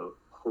video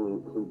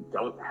who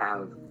don't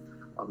have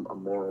a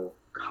moral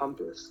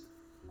compass,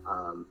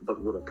 but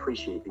would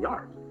appreciate the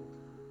art.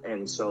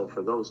 And so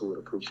for those who would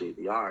appreciate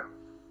the art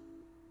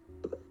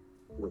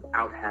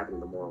without having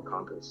the moral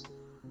compass,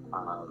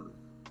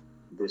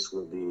 this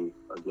will be,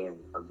 again,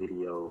 a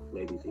video,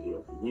 maybe video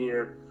of the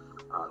year.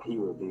 He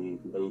will be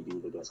maybe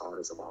the best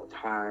artist of all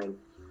time.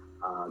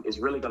 It's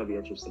really going to be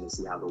interesting to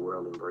see how the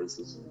world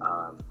embraces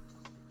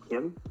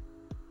him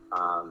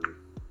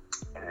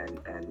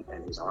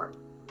and his art.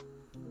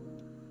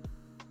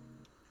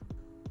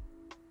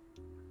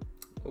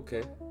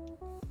 Okay.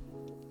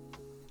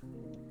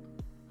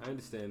 I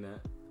understand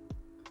that.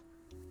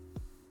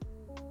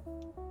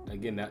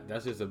 Again,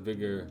 that's just a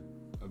bigger.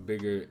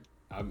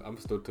 I'm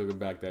still taken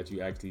back that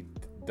you actually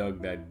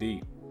dug that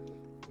deep,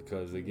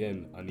 because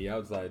again, on the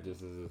outside,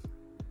 this is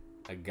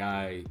a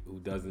guy who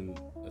doesn't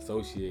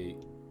associate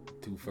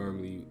too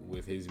firmly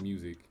with his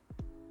music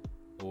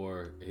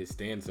or his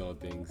stance on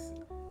things.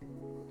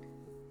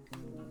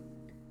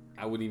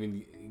 I wouldn't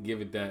even give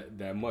it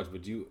that much,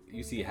 but you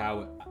see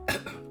how.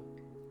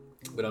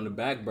 But on the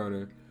back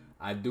burner,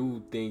 I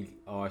do think,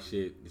 oh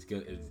shit,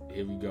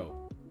 here we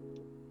go.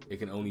 It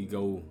can only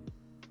go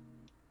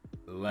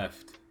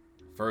left,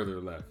 further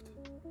left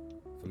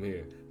from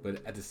here.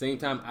 But at the same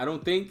time, I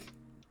don't think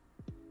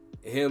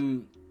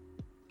him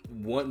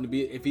wanting to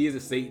be, if he is a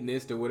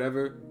Satanist or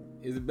whatever,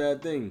 is a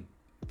bad thing.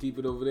 Keep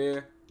it over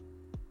there,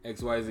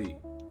 XYZ.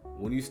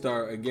 When you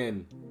start,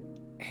 again,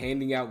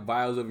 handing out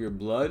vials of your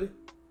blood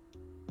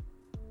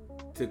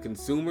to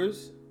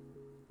consumers,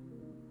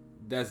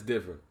 that's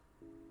different.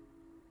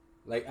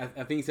 Like I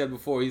think he said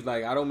before, he's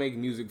like, I don't make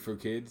music for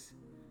kids.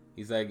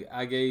 He's like,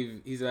 I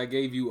gave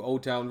you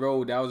Old Town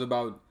Road. That was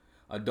about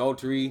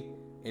adultery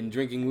and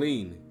drinking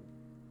lean.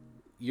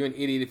 You're an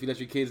idiot if you let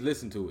your kids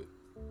listen to it.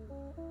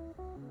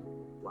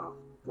 Wow.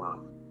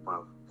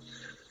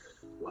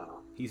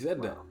 He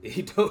said that.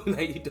 He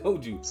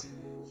told you.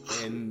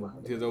 And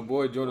his old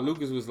boy Jordan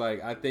Lucas was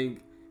like, I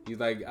think it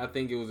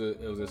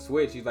was a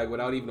switch. He's like,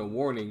 without even a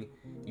warning,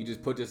 you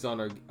just put this on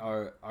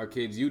our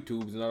kids'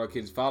 YouTubes, and all our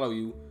kids follow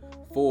you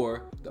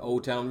for the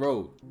Old Town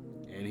Road.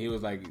 And he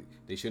was like,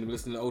 they shouldn't have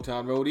listened to Old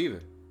Town Road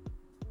either.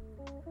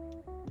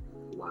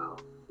 Wow.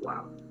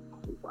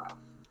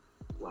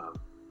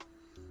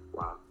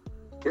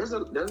 there's a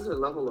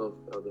level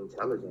of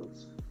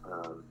intelligence,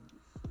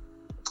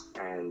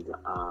 and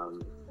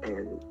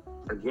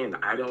again,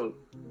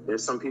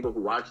 there's some people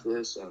who watch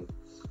this,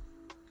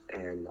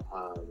 and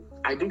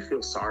I do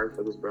feel sorry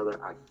for this brother.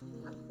 I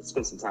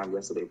spent some time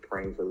yesterday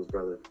praying for this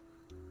brother,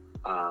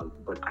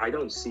 but I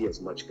don't see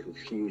as much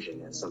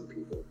confusion as some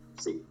people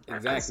see.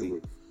 Exactly. I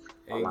see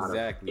a lot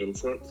of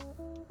intent.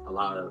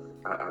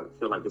 I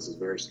feel like this is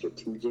very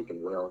strategic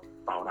and well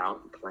thought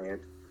out and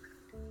planned.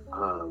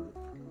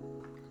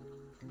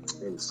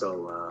 And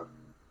so,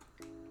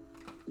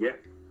 yeah.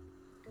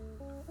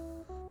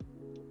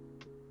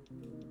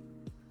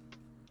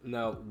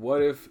 Now,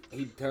 what if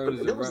he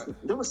turns around?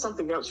 There was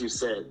something else you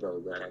said, though,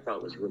 that I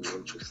thought was really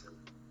interesting.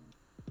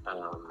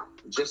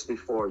 Just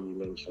before you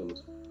mentioned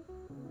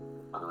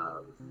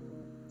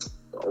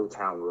the Old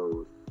Town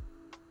Road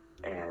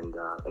and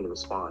the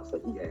response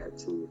that he had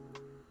to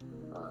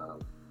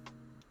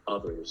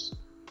others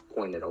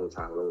pointing at Old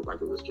Town Road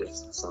like it was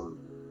just some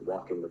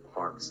walk in the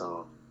park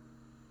song.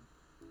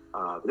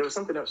 There was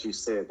something else you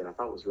said that I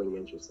thought was really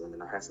interesting,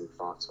 and I had some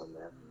thoughts on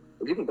that.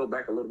 If you can go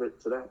back a little bit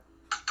to that.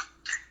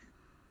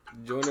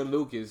 Joyner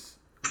Lucas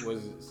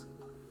was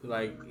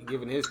like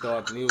giving his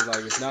thoughts, and he was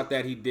like, it's not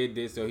that he did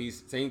this, or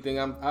he's same thing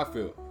I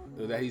feel,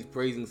 or that he's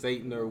praising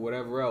Satan or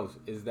whatever else,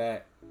 is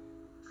that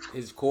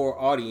his core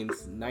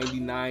audience,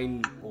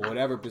 99 or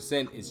whatever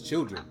 % is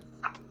children.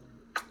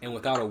 And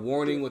without a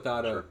warning,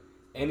 without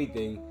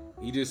anything,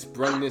 he just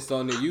sprung this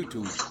on their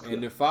YouTube,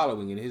 and they're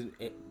following, and his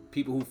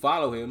people who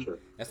follow him,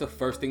 that's the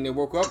first thing they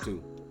woke up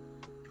to.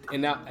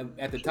 And now,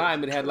 at the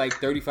time, it had like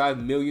 35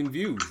 million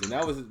views, and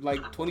that was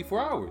like 24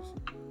 hours.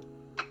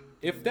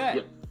 If that.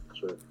 Yeah,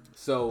 sure.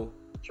 So,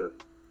 sure.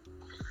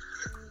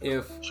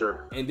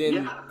 And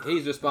then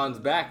his response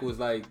back was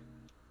like,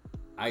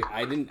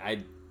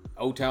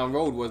 Old Town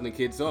Road wasn't a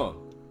kid's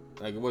song.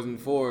 Like, it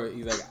wasn't for,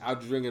 he's like, I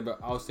was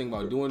thinking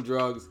about doing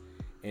drugs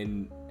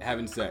and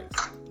having sex.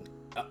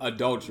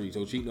 Adultery,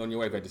 so cheating on your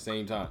wife at the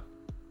same time.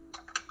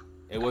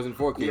 It wasn't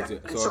for kids. Yeah.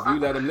 So if you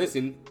let him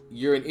listen,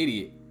 you're an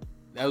idiot.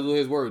 That was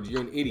his words.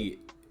 You're an idiot.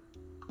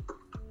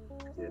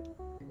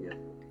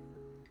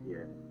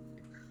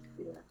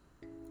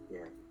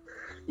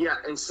 Yeah,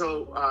 and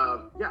so,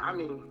 I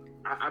mean,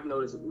 I've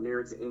noticed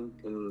lyrics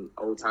in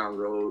Old Town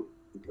Road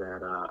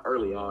that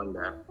early on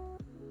that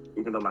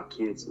even though my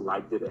kids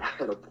liked it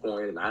at a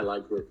point and I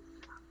liked it,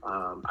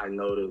 I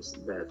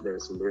noticed that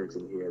there's some lyrics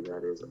in here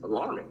that is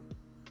alarming.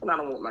 And I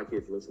don't want my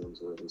kids listening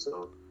to it.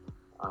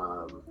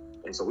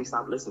 And so we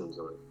stopped listening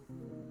to it.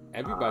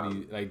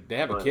 Everybody, like, they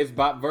have a Kids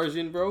Bop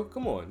version, bro.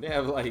 Come on. They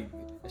have, like,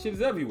 that shit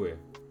is everywhere.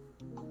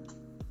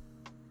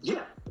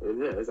 Yeah,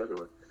 it's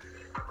everywhere.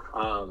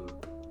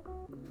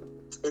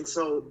 And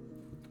so,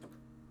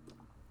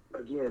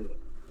 again,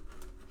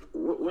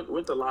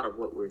 with a lot of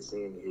what we're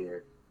seeing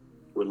here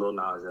with Lil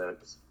Nas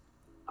X,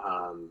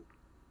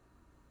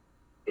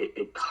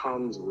 it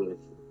comes with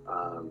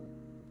a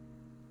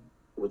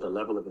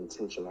level of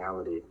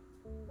intentionality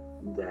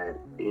that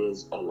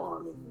is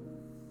alarming.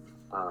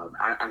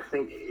 I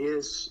think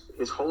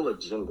his whole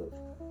agenda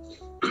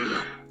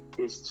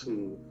is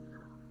to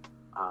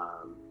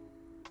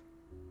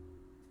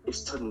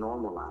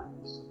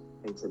normalize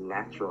and to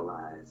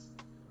naturalize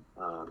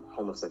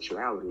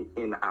homosexuality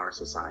in our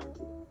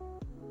society.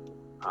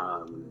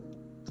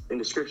 In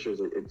the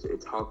scriptures,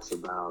 it talks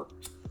about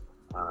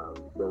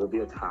there will be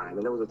a time,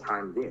 and there was a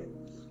time then,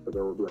 but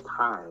there will be a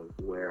time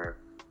where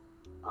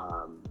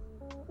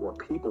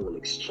people will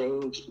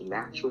exchange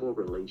natural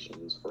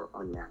relations for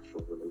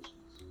unnatural relations.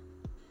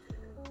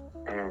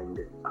 And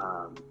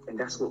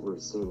that's what we're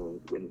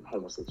seeing in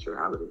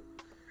homosexuality.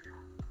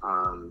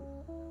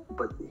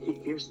 But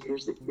here's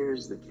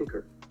the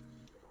kicker,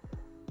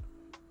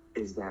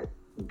 is that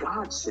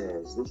God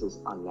says this is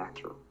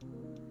unnatural.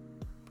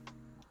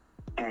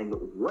 And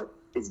what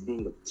is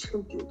being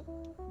attempted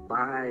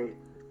by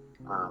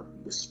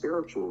the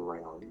spiritual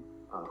realm,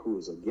 who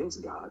is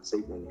against God,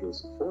 Satan and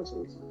his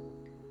forces,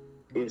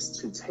 is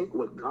to take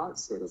what God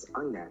said is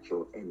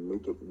unnatural and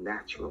make it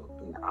natural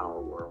in our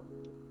world.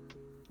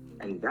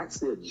 And that's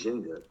the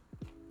agenda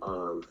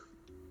of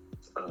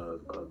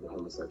the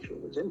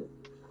homosexual agenda.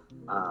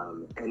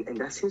 And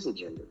that's his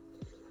agenda.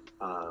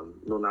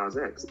 Lil Nas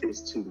X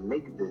is to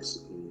make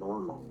this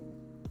normal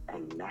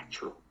and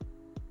natural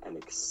and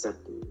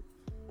accepted,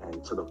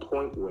 and to the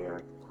point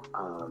where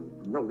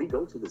we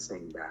go to the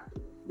same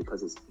bathroom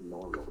because it's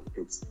normal,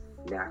 it's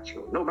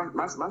natural. No,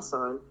 my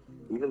son,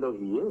 even though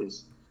he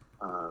is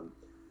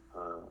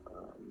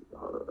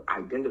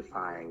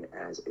identifying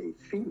as a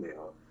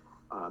female,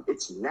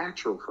 it's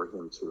natural for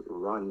him to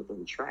run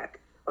in track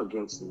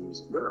against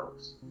these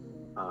girls.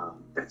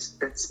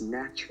 That's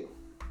natural.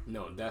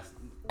 No, that's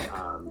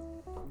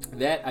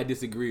that I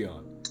disagree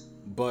on.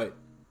 But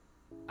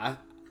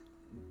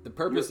the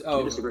purpose of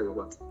you disagree with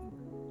what?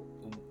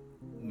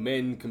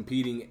 Men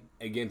competing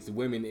against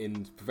women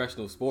in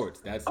professional sports,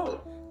 that's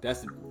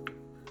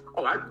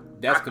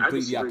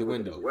completely out the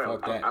window. Well.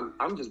 Fuck that.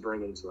 I'm just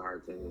bringing to our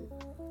attention.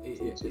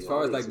 As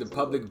far as like the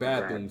public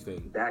bathrooms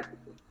thing,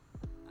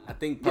 I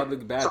think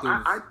public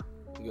bathrooms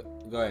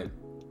Go ahead.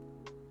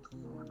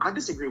 I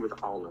disagree with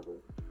all of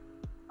it.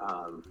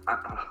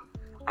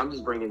 I'm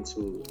just bringing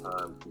to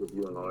the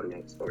viewing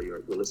audience or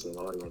your listening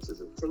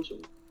audience's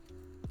attention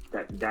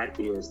that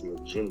is the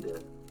agenda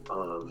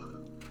of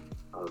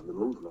the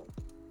movement.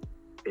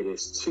 It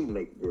is to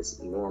make this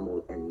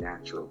normal and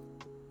natural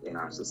in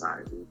our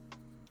society.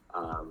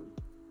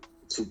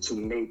 To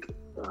make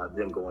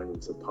them going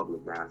into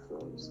public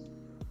bathrooms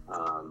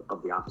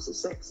of the opposite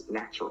sex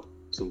natural.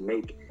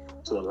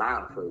 To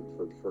allow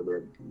for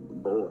their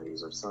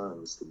boys or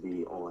sons to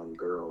be on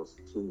girls'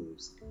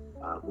 teams.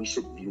 We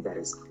should view that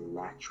as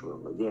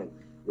natural. Again,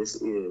 this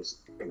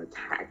is an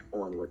attack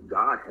on what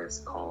God has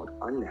called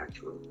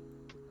unnatural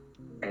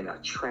and a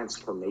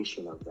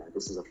transformation of that.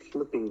 This is a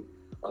flipping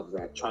of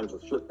that, trying to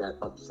flip that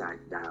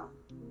upside down.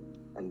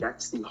 And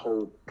that's the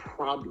whole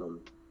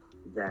problem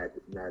that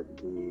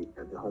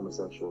the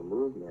homosexual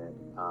movement,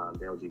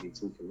 the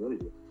LGBT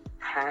community,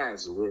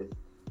 has with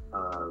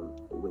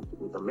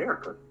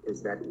America,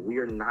 is that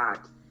we're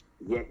not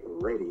yet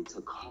ready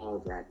to call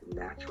that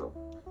natural,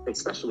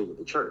 especially with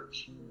the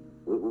church.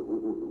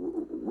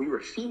 We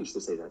refuse to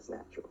say that's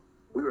natural.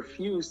 We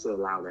refuse to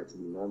allow that to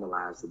be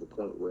normalized to the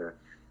point where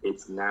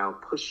it's now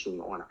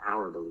pushing on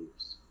our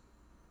beliefs.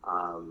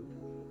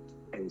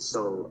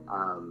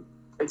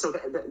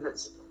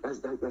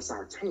 That's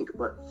our take.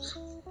 But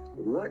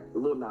what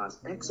Lil Nas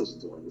X is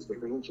doing is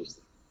very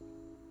interesting.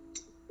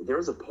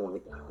 There's a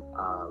point,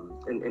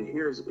 and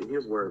here's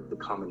where the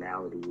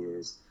commonality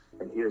is,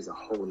 and here's a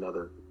whole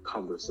nother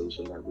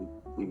conversation that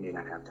we may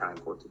not have time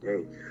for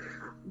today.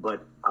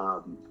 But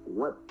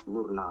what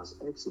Lil Nas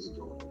X is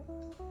doing,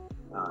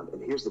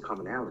 and here's the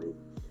commonality,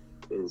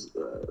 is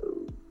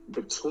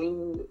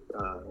between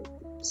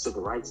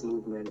civil rights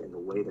movement and the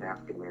way that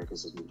African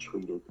Americans have been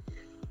treated,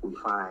 we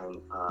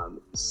find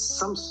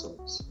some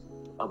sense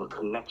of a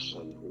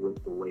connection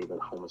with the way that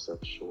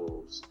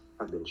homosexuals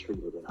have been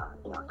treated in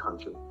our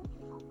country.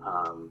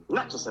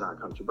 Not just in our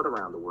country, but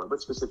around the world, but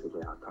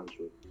specifically our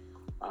country,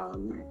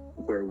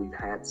 where we've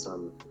had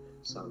some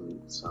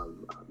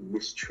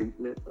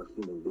mistreatment of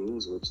human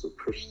beings, which the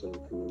Christian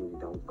community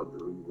don't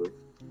agree with.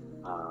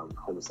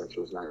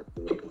 Homosexuals not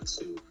being able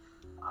to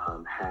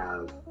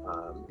have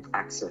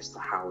access to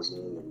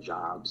housing and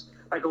jobs.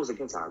 That goes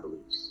against our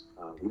beliefs.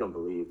 We don't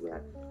believe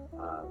that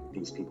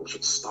these people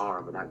should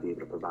starve and not be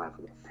able to provide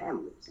for their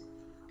families.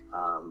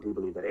 We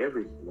believe that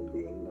every human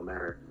being, no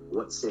matter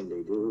what sin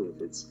they do,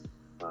 if it's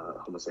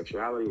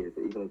homosexuality,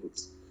 even if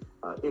it's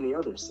any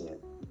other sin,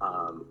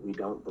 we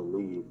don't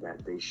believe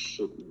that they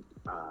shouldn't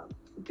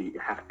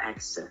have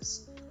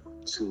access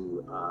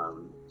to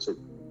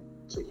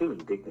human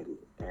dignity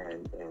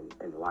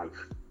and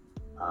life,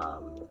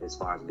 as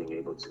far as being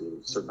able to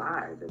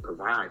survive and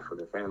provide for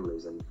their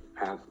families and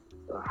have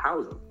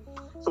housing.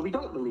 So we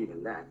don't believe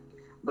in that.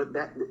 But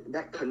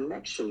that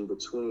connection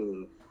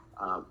between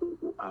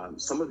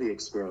some of the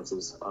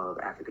experiences of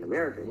African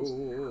Americans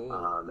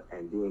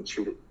and being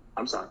treated.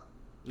 I'm sorry.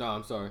 No,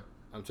 I'm sorry.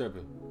 I'm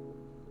tripping.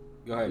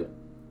 Go ahead.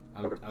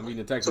 Yeah. I'm reading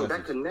the text so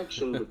message.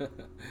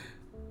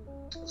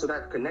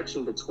 That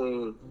connection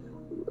between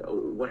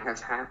what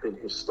has happened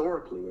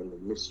historically in the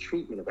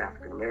mistreatment of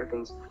African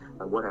Americans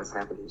and what has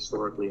happened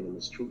historically in the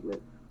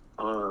mistreatment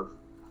of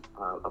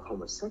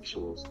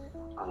homosexuals,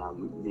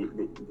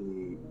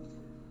 the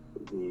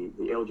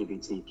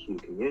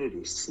LGBTQ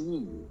community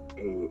see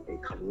a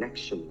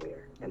connection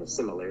there and a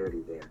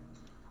similarity there.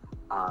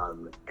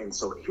 And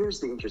so here's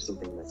the interesting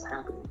thing that's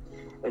happening.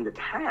 In the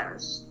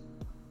past,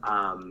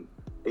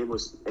 it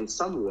was in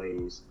some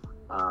ways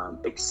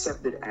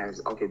accepted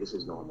as, okay, this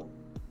is normal.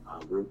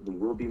 We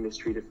will be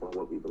mistreated for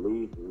what we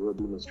believe. We will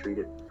be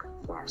mistreated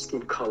for our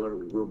skin color.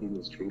 We will be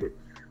mistreated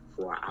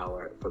for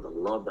the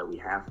love that we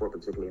have for a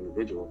particular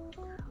individual.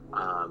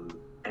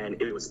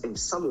 And it was in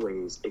some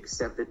ways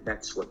accepted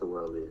that's what the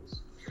world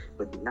is.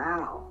 But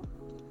now,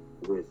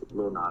 with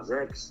Lil Nas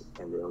X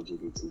and the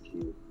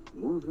LGBTQ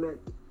movement,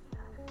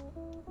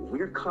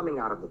 we're coming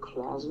out of the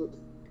closet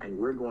and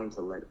we're going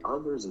to let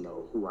others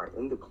know who are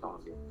in the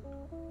closet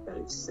that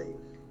it's safe.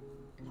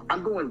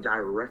 I'm going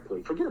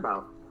directly, forget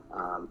about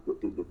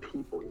the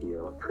people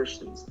here or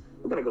Christians.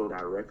 We're going to go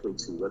directly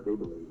to what they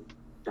believe,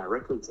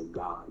 directly to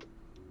God.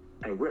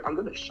 And I'm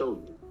going to show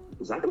you.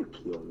 He's not going to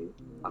kill me.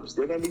 I'm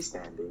still going to be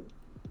standing.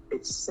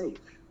 It's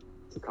safe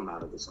to come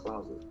out of this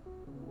closet.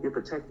 You're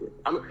protected.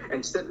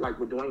 Instead, like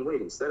with Dwayne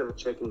Wade, instead of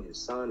checking his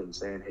son and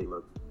saying, hey,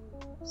 look,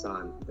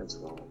 son, that's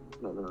wrong.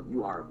 No,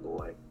 you are a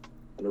boy.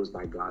 And it was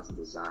by God's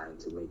design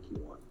to make you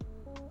one.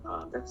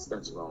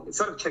 That's wrong.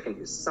 Instead of checking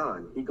his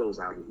son, he goes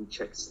out and he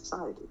checks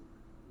society.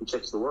 He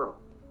checks the world.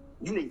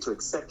 You need to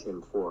accept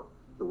him for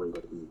the way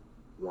that he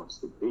wants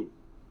to be.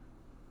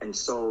 And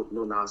so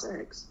Lil Nas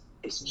X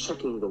is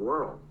checking the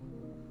world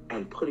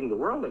and putting the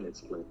world in its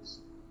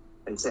place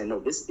and saying, no,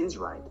 this is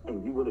right,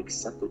 and you will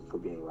accept it for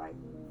being right.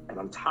 And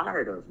I'm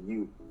tired of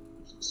you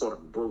sort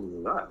of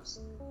bullying us.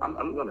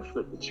 I'm going to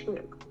flip the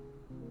script.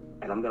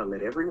 And I'm going to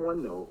let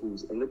everyone know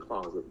who's in the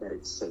closet that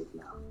it's safe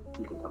now.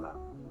 You can come out.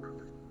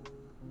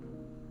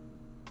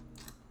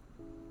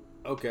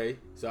 Okay,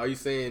 so are you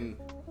saying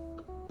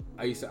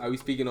Are we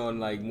speaking on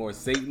like more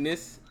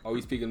Satanists? Or are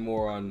we speaking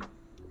more on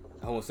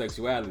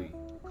homosexuality?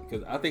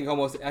 Because I don't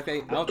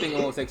think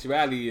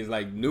homosexuality is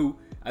like new.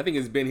 I think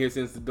it's been here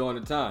since the dawn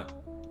of time.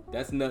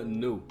 That's nothing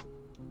new.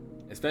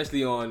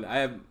 Especially on I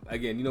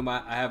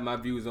have my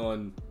views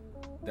on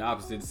the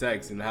opposite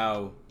sex and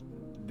how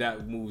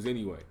that moves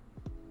anyway.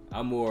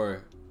 I'm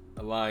more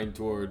aligned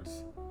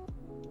towards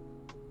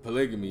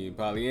polygamy and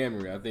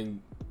polyamory. I think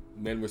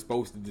men were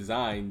supposed to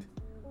design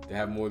to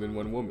have more than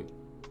one woman.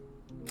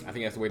 I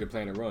think that's the way the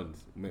planet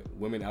runs.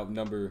 Women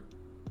outnumber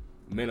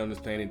men on this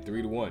planet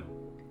 3-1.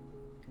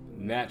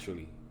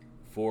 Naturally.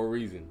 For a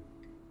reason.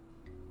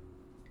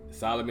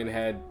 Solomon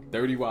had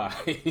 30 wives.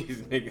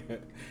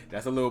 Nigga,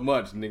 that's a little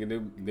much.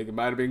 Nigga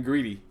might have been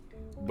greedy,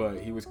 but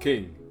he was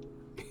king.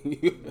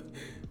 You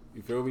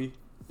feel me?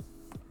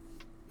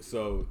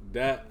 So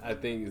that I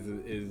think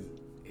is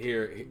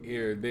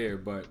here there,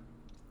 but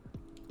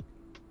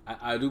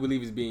I do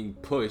believe it's being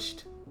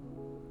pushed.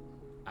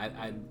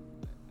 I'm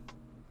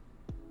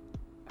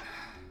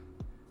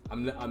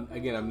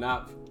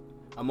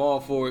all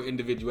for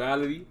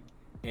individuality,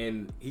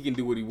 and he can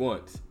do what he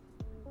wants.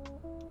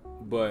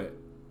 But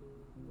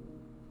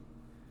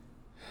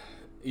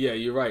yeah,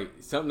 you're right.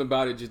 Something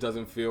about it just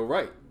doesn't feel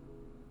right.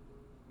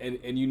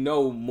 And you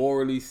know,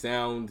 morally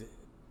sound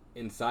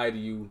inside of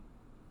you,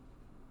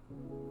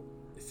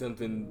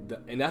 something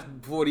that, and that's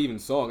before the even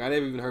song. I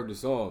never even heard the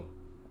song.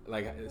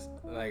 Like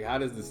how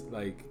does this,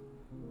 like,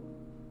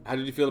 how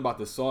did you feel about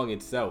the song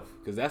itself?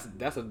 Because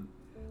that's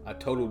a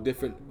total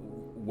different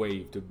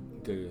wave to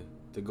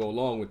go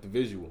along with the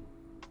visual.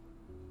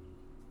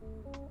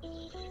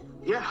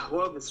 Yeah,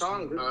 well, the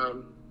song,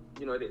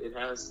 it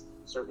has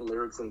certain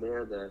lyrics in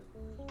there that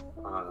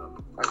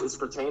is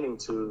pertaining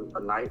to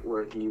a night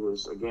where he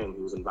was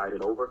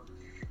invited over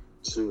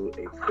to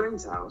a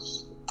friend's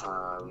house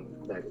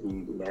that he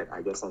met,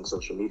 I guess, on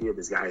social media.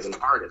 This guy is an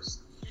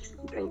artist.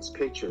 He paints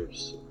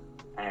pictures,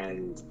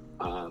 and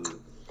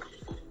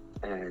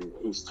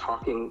he's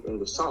talking in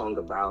the song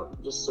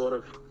about just sort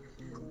of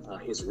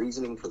his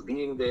reasoning for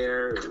being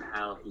there and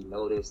how he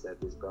noticed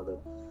that this brother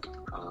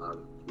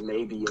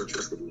may be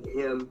interested in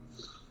him.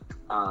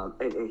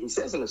 And he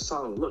says in the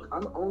song, "Look,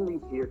 I'm only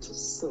here to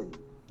sin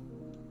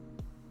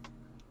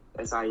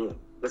as I am."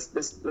 Let's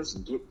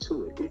get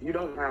to it. If you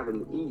don't have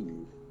an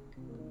Eve,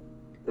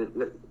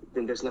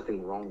 then there's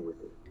nothing wrong with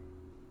it.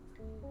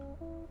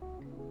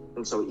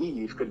 And so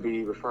Eve could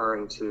be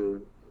referring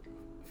to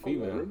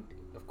female, a woman.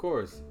 Of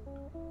course.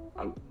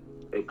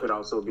 It could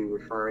also be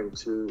referring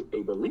to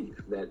a belief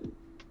that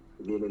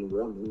men and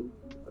women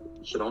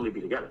should only be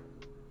together.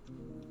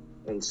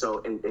 And so,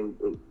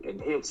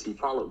 and hence he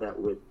followed that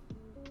with,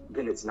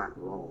 then it's not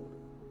wrong.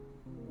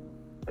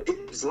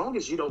 As long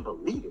as you don't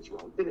believe it's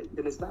wrong, then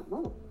it's not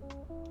wrong.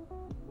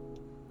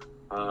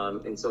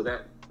 And so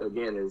that,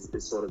 again, is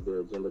sort of the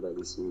agenda that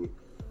we see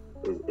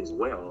as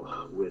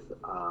well with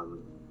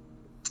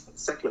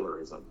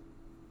secularism.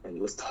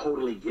 And let's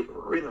totally get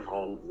rid of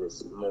all of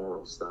this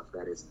moral stuff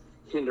that is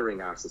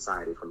hindering our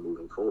society from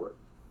moving forward.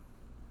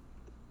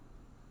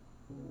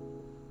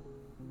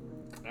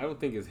 I don't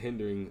think it's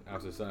hindering our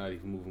society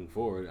from moving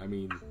forward. I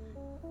mean,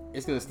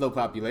 it's going to slow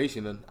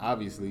population,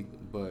 obviously,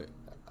 but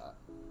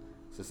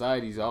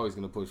society is always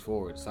going to push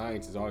forward.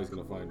 Science is always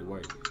going to find a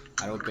way.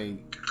 I don't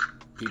think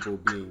people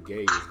being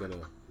gay is going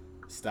to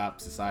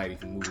stop society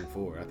from moving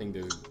forward. I think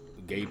there's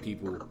gay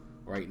people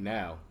right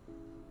now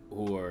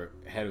who are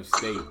head of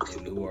state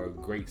and who are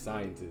great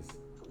scientists.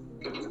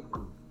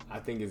 I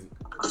think it's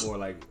more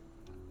like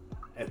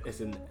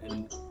it's an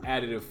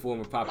additive form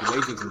of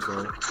population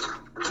control.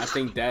 I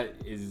think that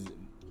is,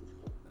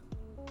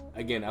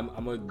 again,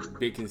 I'm a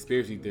big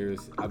conspiracy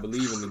theorist. I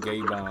believe in the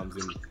gay bombs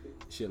and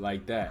shit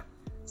like that.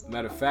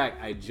 Matter of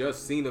fact, I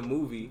just seen a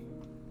movie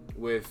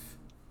with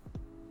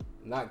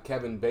not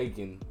Kevin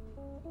Bacon,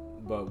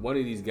 but one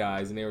of these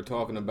guys, and they were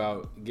talking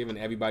about giving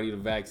everybody the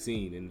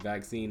vaccine, and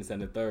vaccine is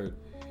and the third,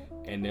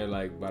 and they're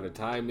like, by the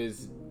time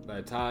it's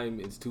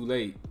too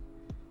late,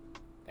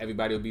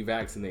 everybody will be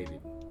vaccinated.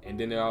 And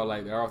then they're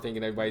all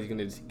thinking everybody's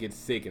gonna get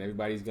sick and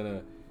everybody's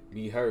gonna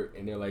be hurt,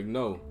 and they're like,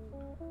 no,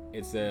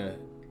 it's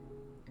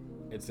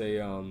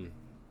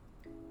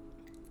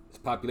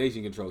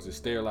population control, it's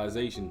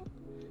sterilization.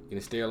 You're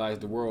gonna sterilize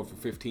the world for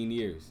 15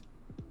 years.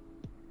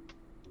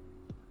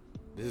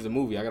 This is a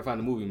movie. I gotta find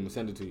the movie. I'm gonna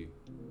send it to you.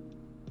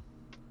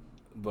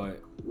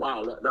 But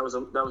wow, that was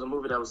a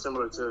movie that was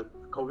similar to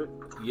COVID.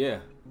 Yeah,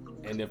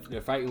 and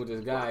they're fighting with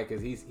this guy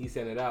because he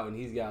sent it out and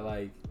he's got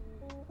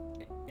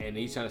and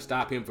he's trying to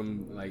stop him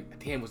from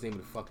damn, what's the name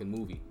of the fucking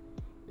movie?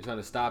 They're trying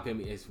to stop him.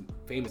 It's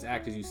famous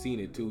actors. You've seen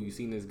it too. You've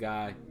seen this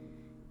guy.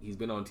 He's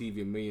been on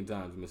TV a million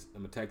times. I'm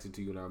gonna text it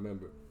to you when I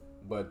remember.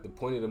 But the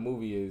point of the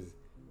movie is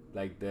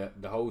the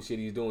whole shit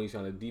he's doing. He's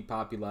trying to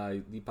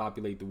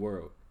depopulate the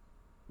world.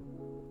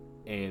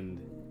 And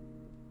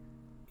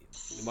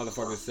the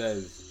motherfucker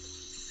says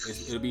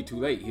it'll be too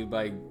late. He's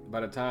like,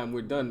 by the time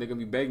we're done, they're gonna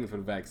be begging for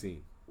the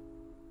vaccine.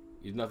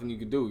 There's nothing you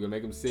can do. You're gonna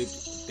make them sick,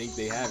 think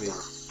they have it,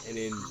 and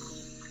then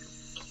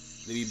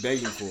they be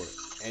begging for it.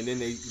 and then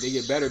they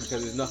get better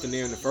because there's nothing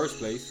there in the first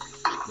place.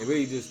 They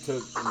really just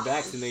took and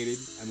vaccinated.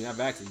 I mean, not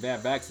vaccinated,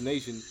 bad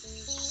vaccination,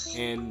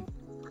 and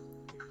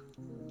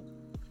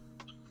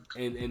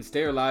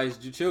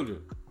sterilized your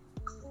children.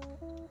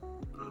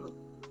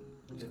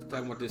 Just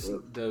talking about this,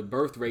 the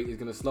birth rate is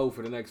gonna slow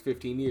for the next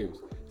 15 years.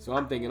 So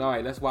I'm thinking, all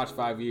right, let's watch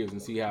 5 years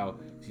and see how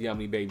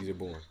many babies are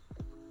born.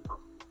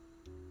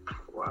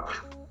 Wow.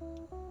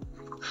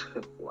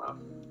 Wow.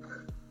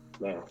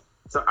 Man.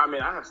 So I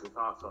mean, I have some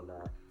thoughts on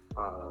that.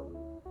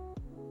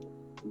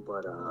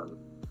 But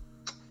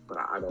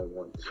I don't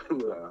want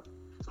to.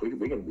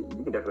 We can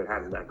definitely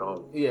have it back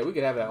on. Yeah, we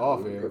can have that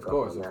off here, of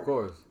course.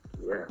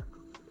 Yeah.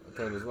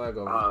 Turn this flag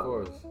off, of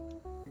course.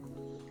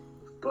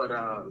 But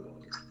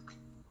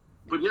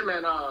yeah,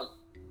 man.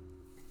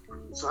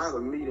 So I have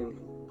a meeting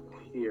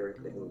here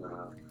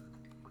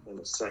in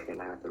a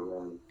second. I have to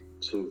run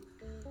too.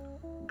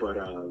 But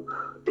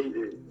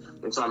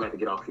and so I'm gonna have to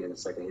get off here in a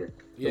second here.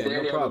 Yeah,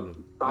 no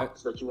problem.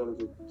 Thoughts that you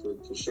wanted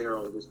to share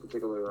on this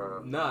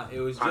particular? Nah, it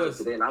was just. just.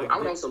 Today. And I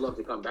would also love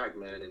to come back,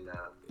 man. And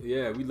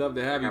yeah, we'd love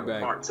to have you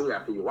back. Part 2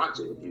 after you watch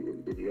it.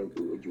 If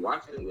you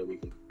watch it, and then we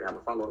can have a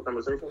follow-up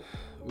conversation.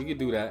 We could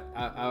do that.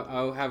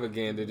 I'll have a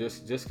gander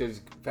just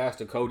because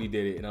Pastor Cody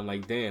did it, and I'm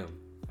like, damn,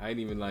 I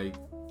didn't even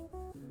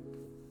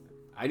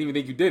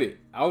think you did it.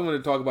 I was going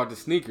to talk about the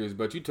sneakers,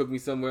 but you took me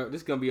somewhere.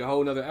 This is going to be a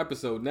whole nother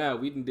episode now.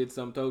 We did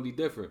something totally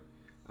different.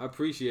 I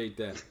appreciate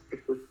that.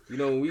 You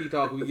know, when we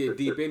talk, we get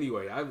deep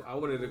anyway. I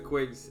wanted to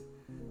quick,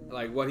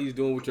 like, what he's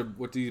doing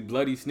with these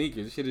bloody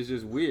sneakers. This shit is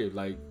just weird.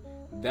 Like,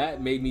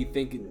 that made me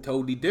think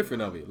totally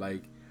different of it.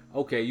 Like,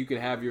 okay, you can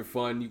have your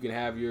fun. You can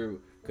have your...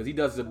 Because he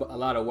does a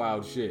lot of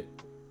wild shit.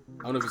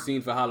 I don't know if you've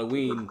seen for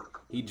Halloween,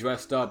 he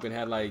dressed up and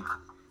had, like...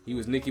 He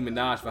was Nicki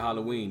Minaj for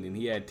Halloween, and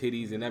he had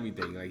titties and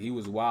everything. Like, he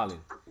was wilding.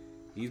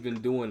 He's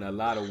been doing a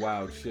lot of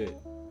wild shit.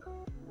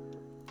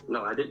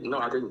 No, I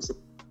didn't see.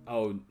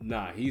 Oh,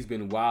 nah, he's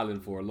been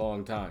wilding for a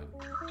long time.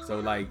 So,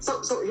 like...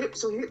 So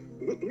here's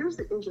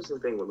the interesting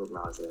thing with Lil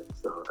Nas X,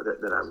 so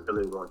that I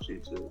really want you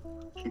to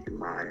keep in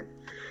mind.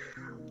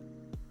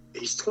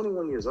 He's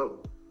 21 years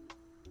old.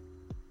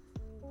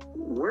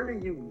 Where do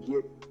you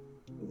get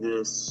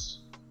this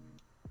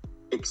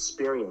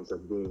experience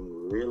of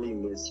being really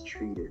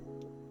mistreated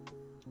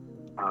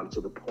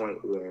to the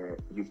point where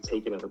you've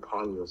taken it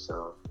upon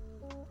yourself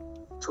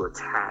to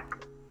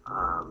attack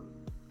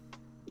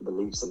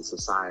beliefs in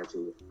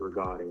society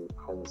regarding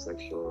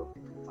homosexual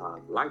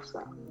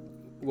lifestyle?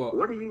 Well,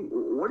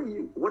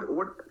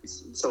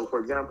 so for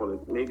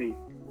example, maybe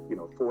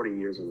 40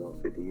 years ago,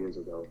 50 years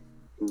ago,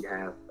 he'd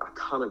have a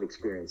ton of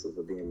experiences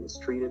of being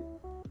mistreated,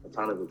 a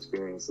ton of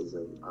experiences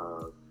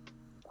of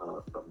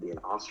being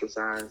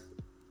ostracized.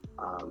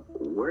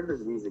 Where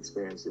does these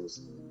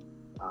experiences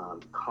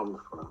come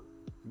from?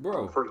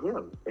 Bro, for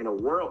him, in a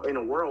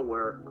world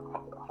where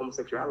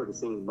homosexuality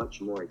seems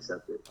much more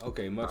accepted.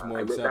 Okay, much more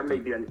accepted. That may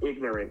be an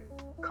ignorant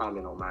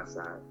comment on my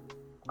side,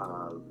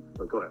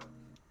 but go ahead.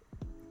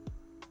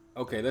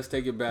 Okay, let's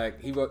take it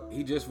back. He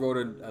just wrote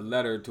a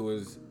letter to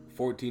his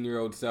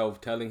 14-year-old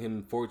self, telling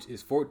him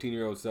his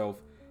 14-year-old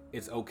self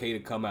it's okay to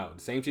come out.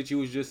 Same shit you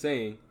was just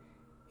saying.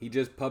 He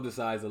just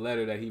publicized a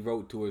letter that he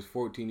wrote to his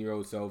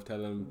 14-year-old self,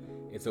 telling him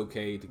it's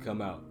okay to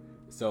come out.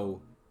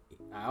 So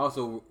I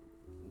also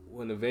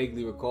want to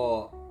vaguely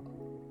recall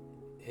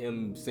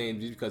him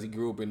saying just because he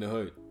grew up in the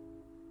hood,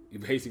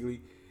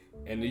 basically,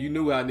 and you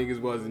knew how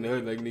niggas was in the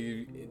hood. Like,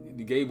 nigga,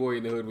 the gay boy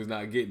in the hood was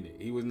not getting it.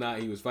 He was not.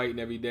 He was fighting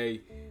every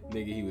day.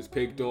 Nigga, he was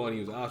picked on.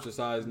 He was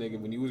ostracized. Nigga,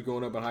 when you was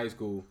growing up in high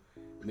school,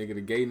 nigga, the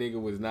gay nigga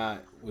was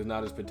not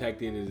as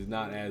protected, is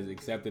not as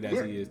accepted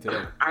as he is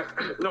today. I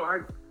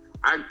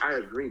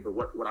agree, but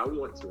what I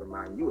want to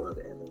remind you of,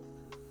 Evan,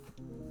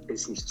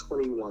 is he's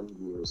 21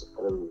 years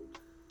old.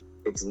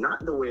 It's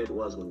not the way it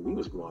was when we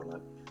was growing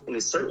up, and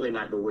it's certainly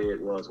not the way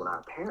it was when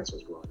our parents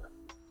was growing up.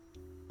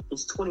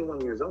 He's 21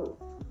 years old.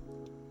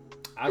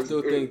 I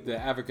still think the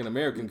African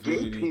American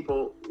community, gay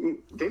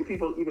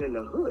people, even in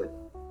the hood,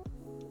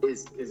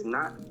 is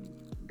not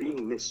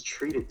being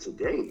mistreated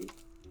today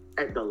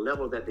at the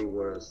level that they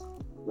was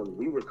when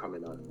we were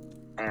coming up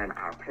and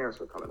our parents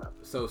were coming up.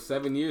 So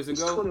 7 years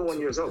ago, he's 21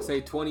 years old.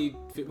 Say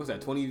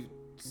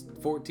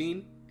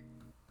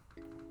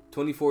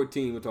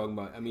 2014 we're talking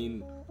about. I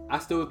mean, I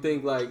still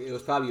think like it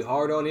was probably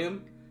hard on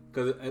him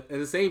because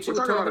the same shit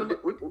we're talking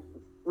about.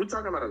 We're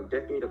talking about a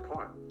decade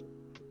apart.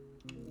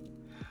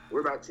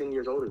 We're about 10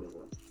 years older than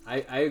him.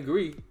 I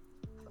agree.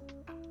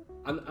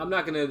 I'm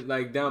not gonna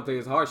like downplay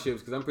his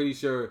hardships because I'm pretty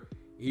sure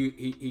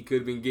he could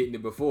have been getting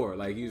it before.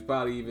 Like he was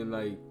probably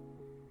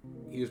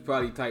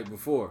tight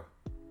before.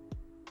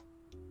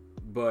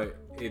 But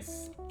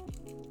it's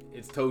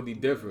totally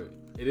different.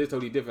 It is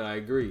totally different. I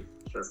agree.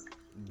 Sure.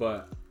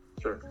 But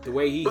sure. The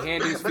way he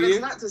handles fear.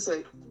 It's not to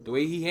say. The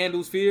way he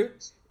handles fear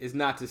is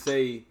not to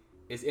say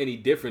it's any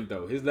different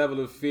though. His level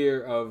of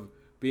fear of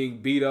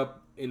being beat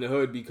up in the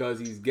hood because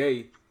he's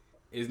gay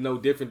is no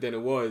different than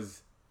it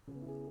was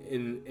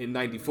in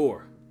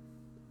 '94.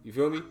 You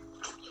feel me?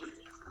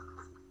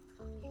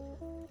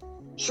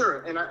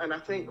 Sure, and I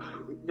think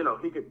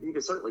he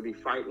could certainly be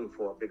fighting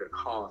for a bigger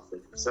cause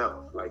than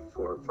himself. Like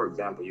for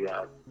example, you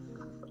have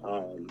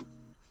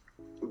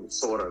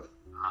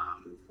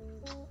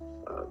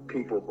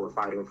people who are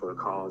fighting for the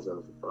cause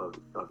of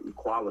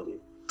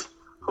equality,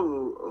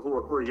 who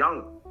are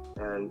young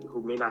and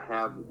who may not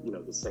have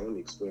the same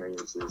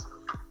experiences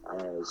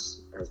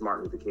as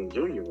Martin Luther King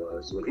Jr.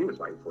 was when he was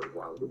fighting for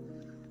equality,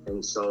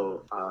 and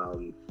so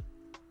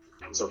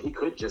he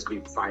could just be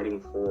fighting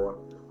for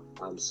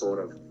sort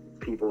of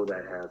people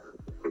that are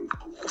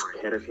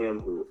ahead of him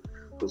who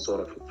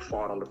sort of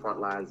fought on the front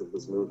lines of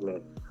this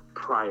movement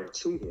prior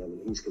to him,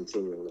 and he's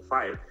continuing the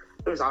fight.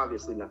 There's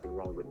obviously nothing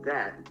wrong with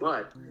that,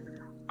 but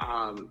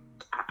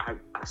I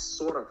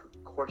sort of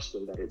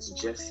question that it's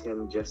just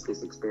him, just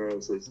his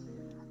experiences.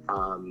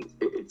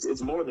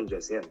 It's more than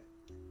just him.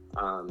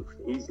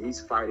 He's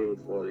fighting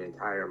for the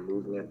entire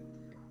movement,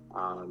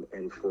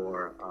 and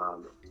for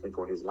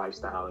his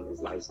lifestyle and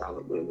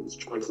his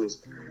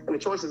choices and the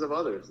choices of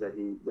others that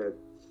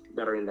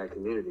are in that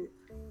community.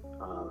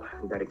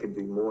 That it could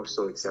be more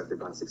so accepted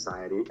by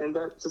society, and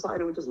that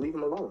society would just leave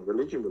him alone.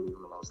 Religion would leave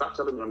him alone. Stop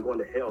telling me I'm going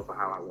to hell for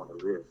how I want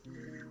to live.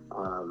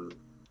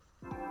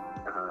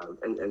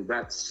 And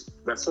that's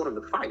sort of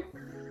the fight.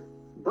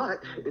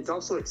 But it's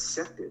also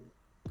accepted.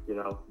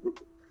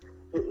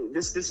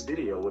 This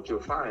video, what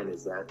you'll find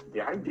is that the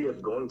idea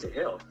of going to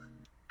hell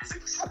is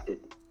accepted.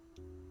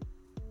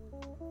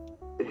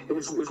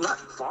 It's not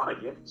fought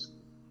against.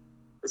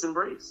 It's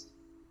embraced.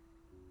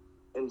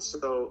 And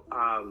so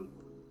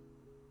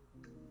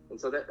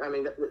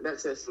that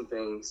says some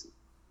things,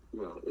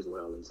 as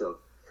well. And so,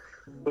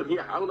 but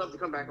yeah, I would love to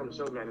come back on the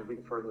show, man, and we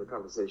can further the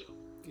conversation.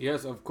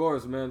 Yes, of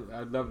course, man.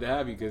 I'd love to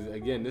have you because,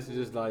 again, this is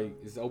just like,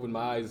 it's opened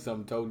my eyes to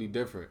something totally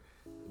different,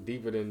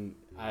 deeper than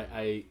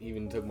I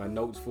even took my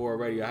notes for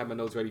already. I had my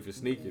notes ready for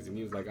sneakers, and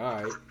he was like,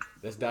 all right,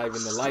 let's dive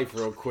into life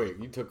real quick.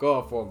 You took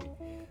off for me,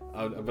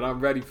 but I'm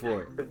ready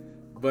for it.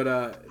 But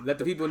let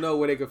the people know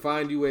where they can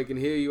find you, where they can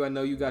hear you. I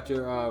know you got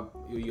your,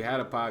 you had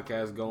a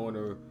podcast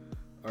going,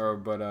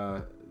 but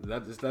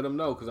just let them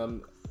know, because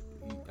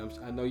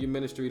I know your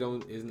ministry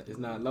is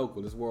not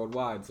local, it's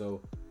worldwide.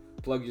 So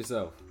plug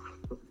yourself.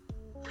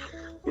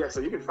 Yeah,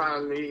 so you can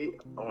find me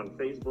on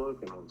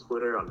Facebook and on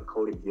Twitter on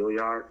Cody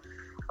Gilliard.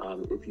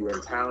 If you're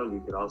in town,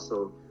 you can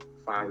also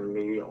find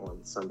me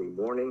on Sunday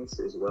mornings,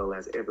 as well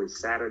as every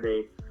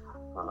Saturday,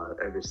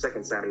 every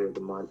second Saturday of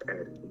the month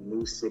at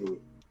New City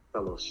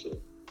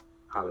Fellowship,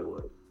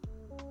 Hollywood.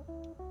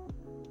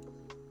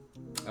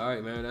 All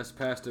right, man, that's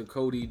Pastor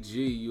Cody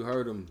G. You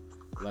heard him.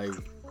 Like,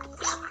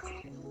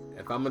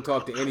 if I'm gonna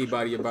talk to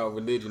anybody about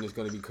religion, it's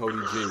gonna be Cody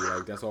G.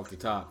 Like, that's off the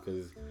top,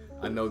 because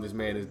I know this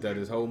man has done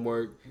his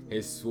homework.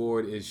 His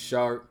sword is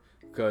sharp,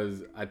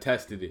 because I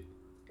tested it.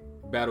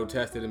 Battle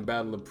tested and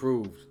battle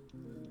approved.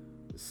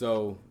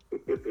 So,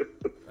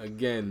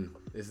 again,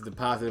 this is the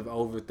Positive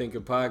Overthinker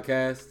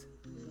Podcast.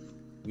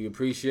 We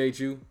appreciate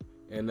you.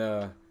 And,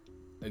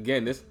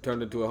 again, this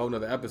turned into a whole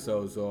nother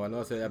episode. So, I know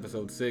I said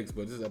episode 6,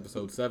 but this is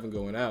episode 7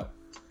 going out.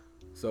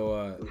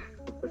 So,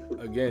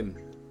 again,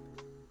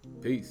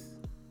 peace.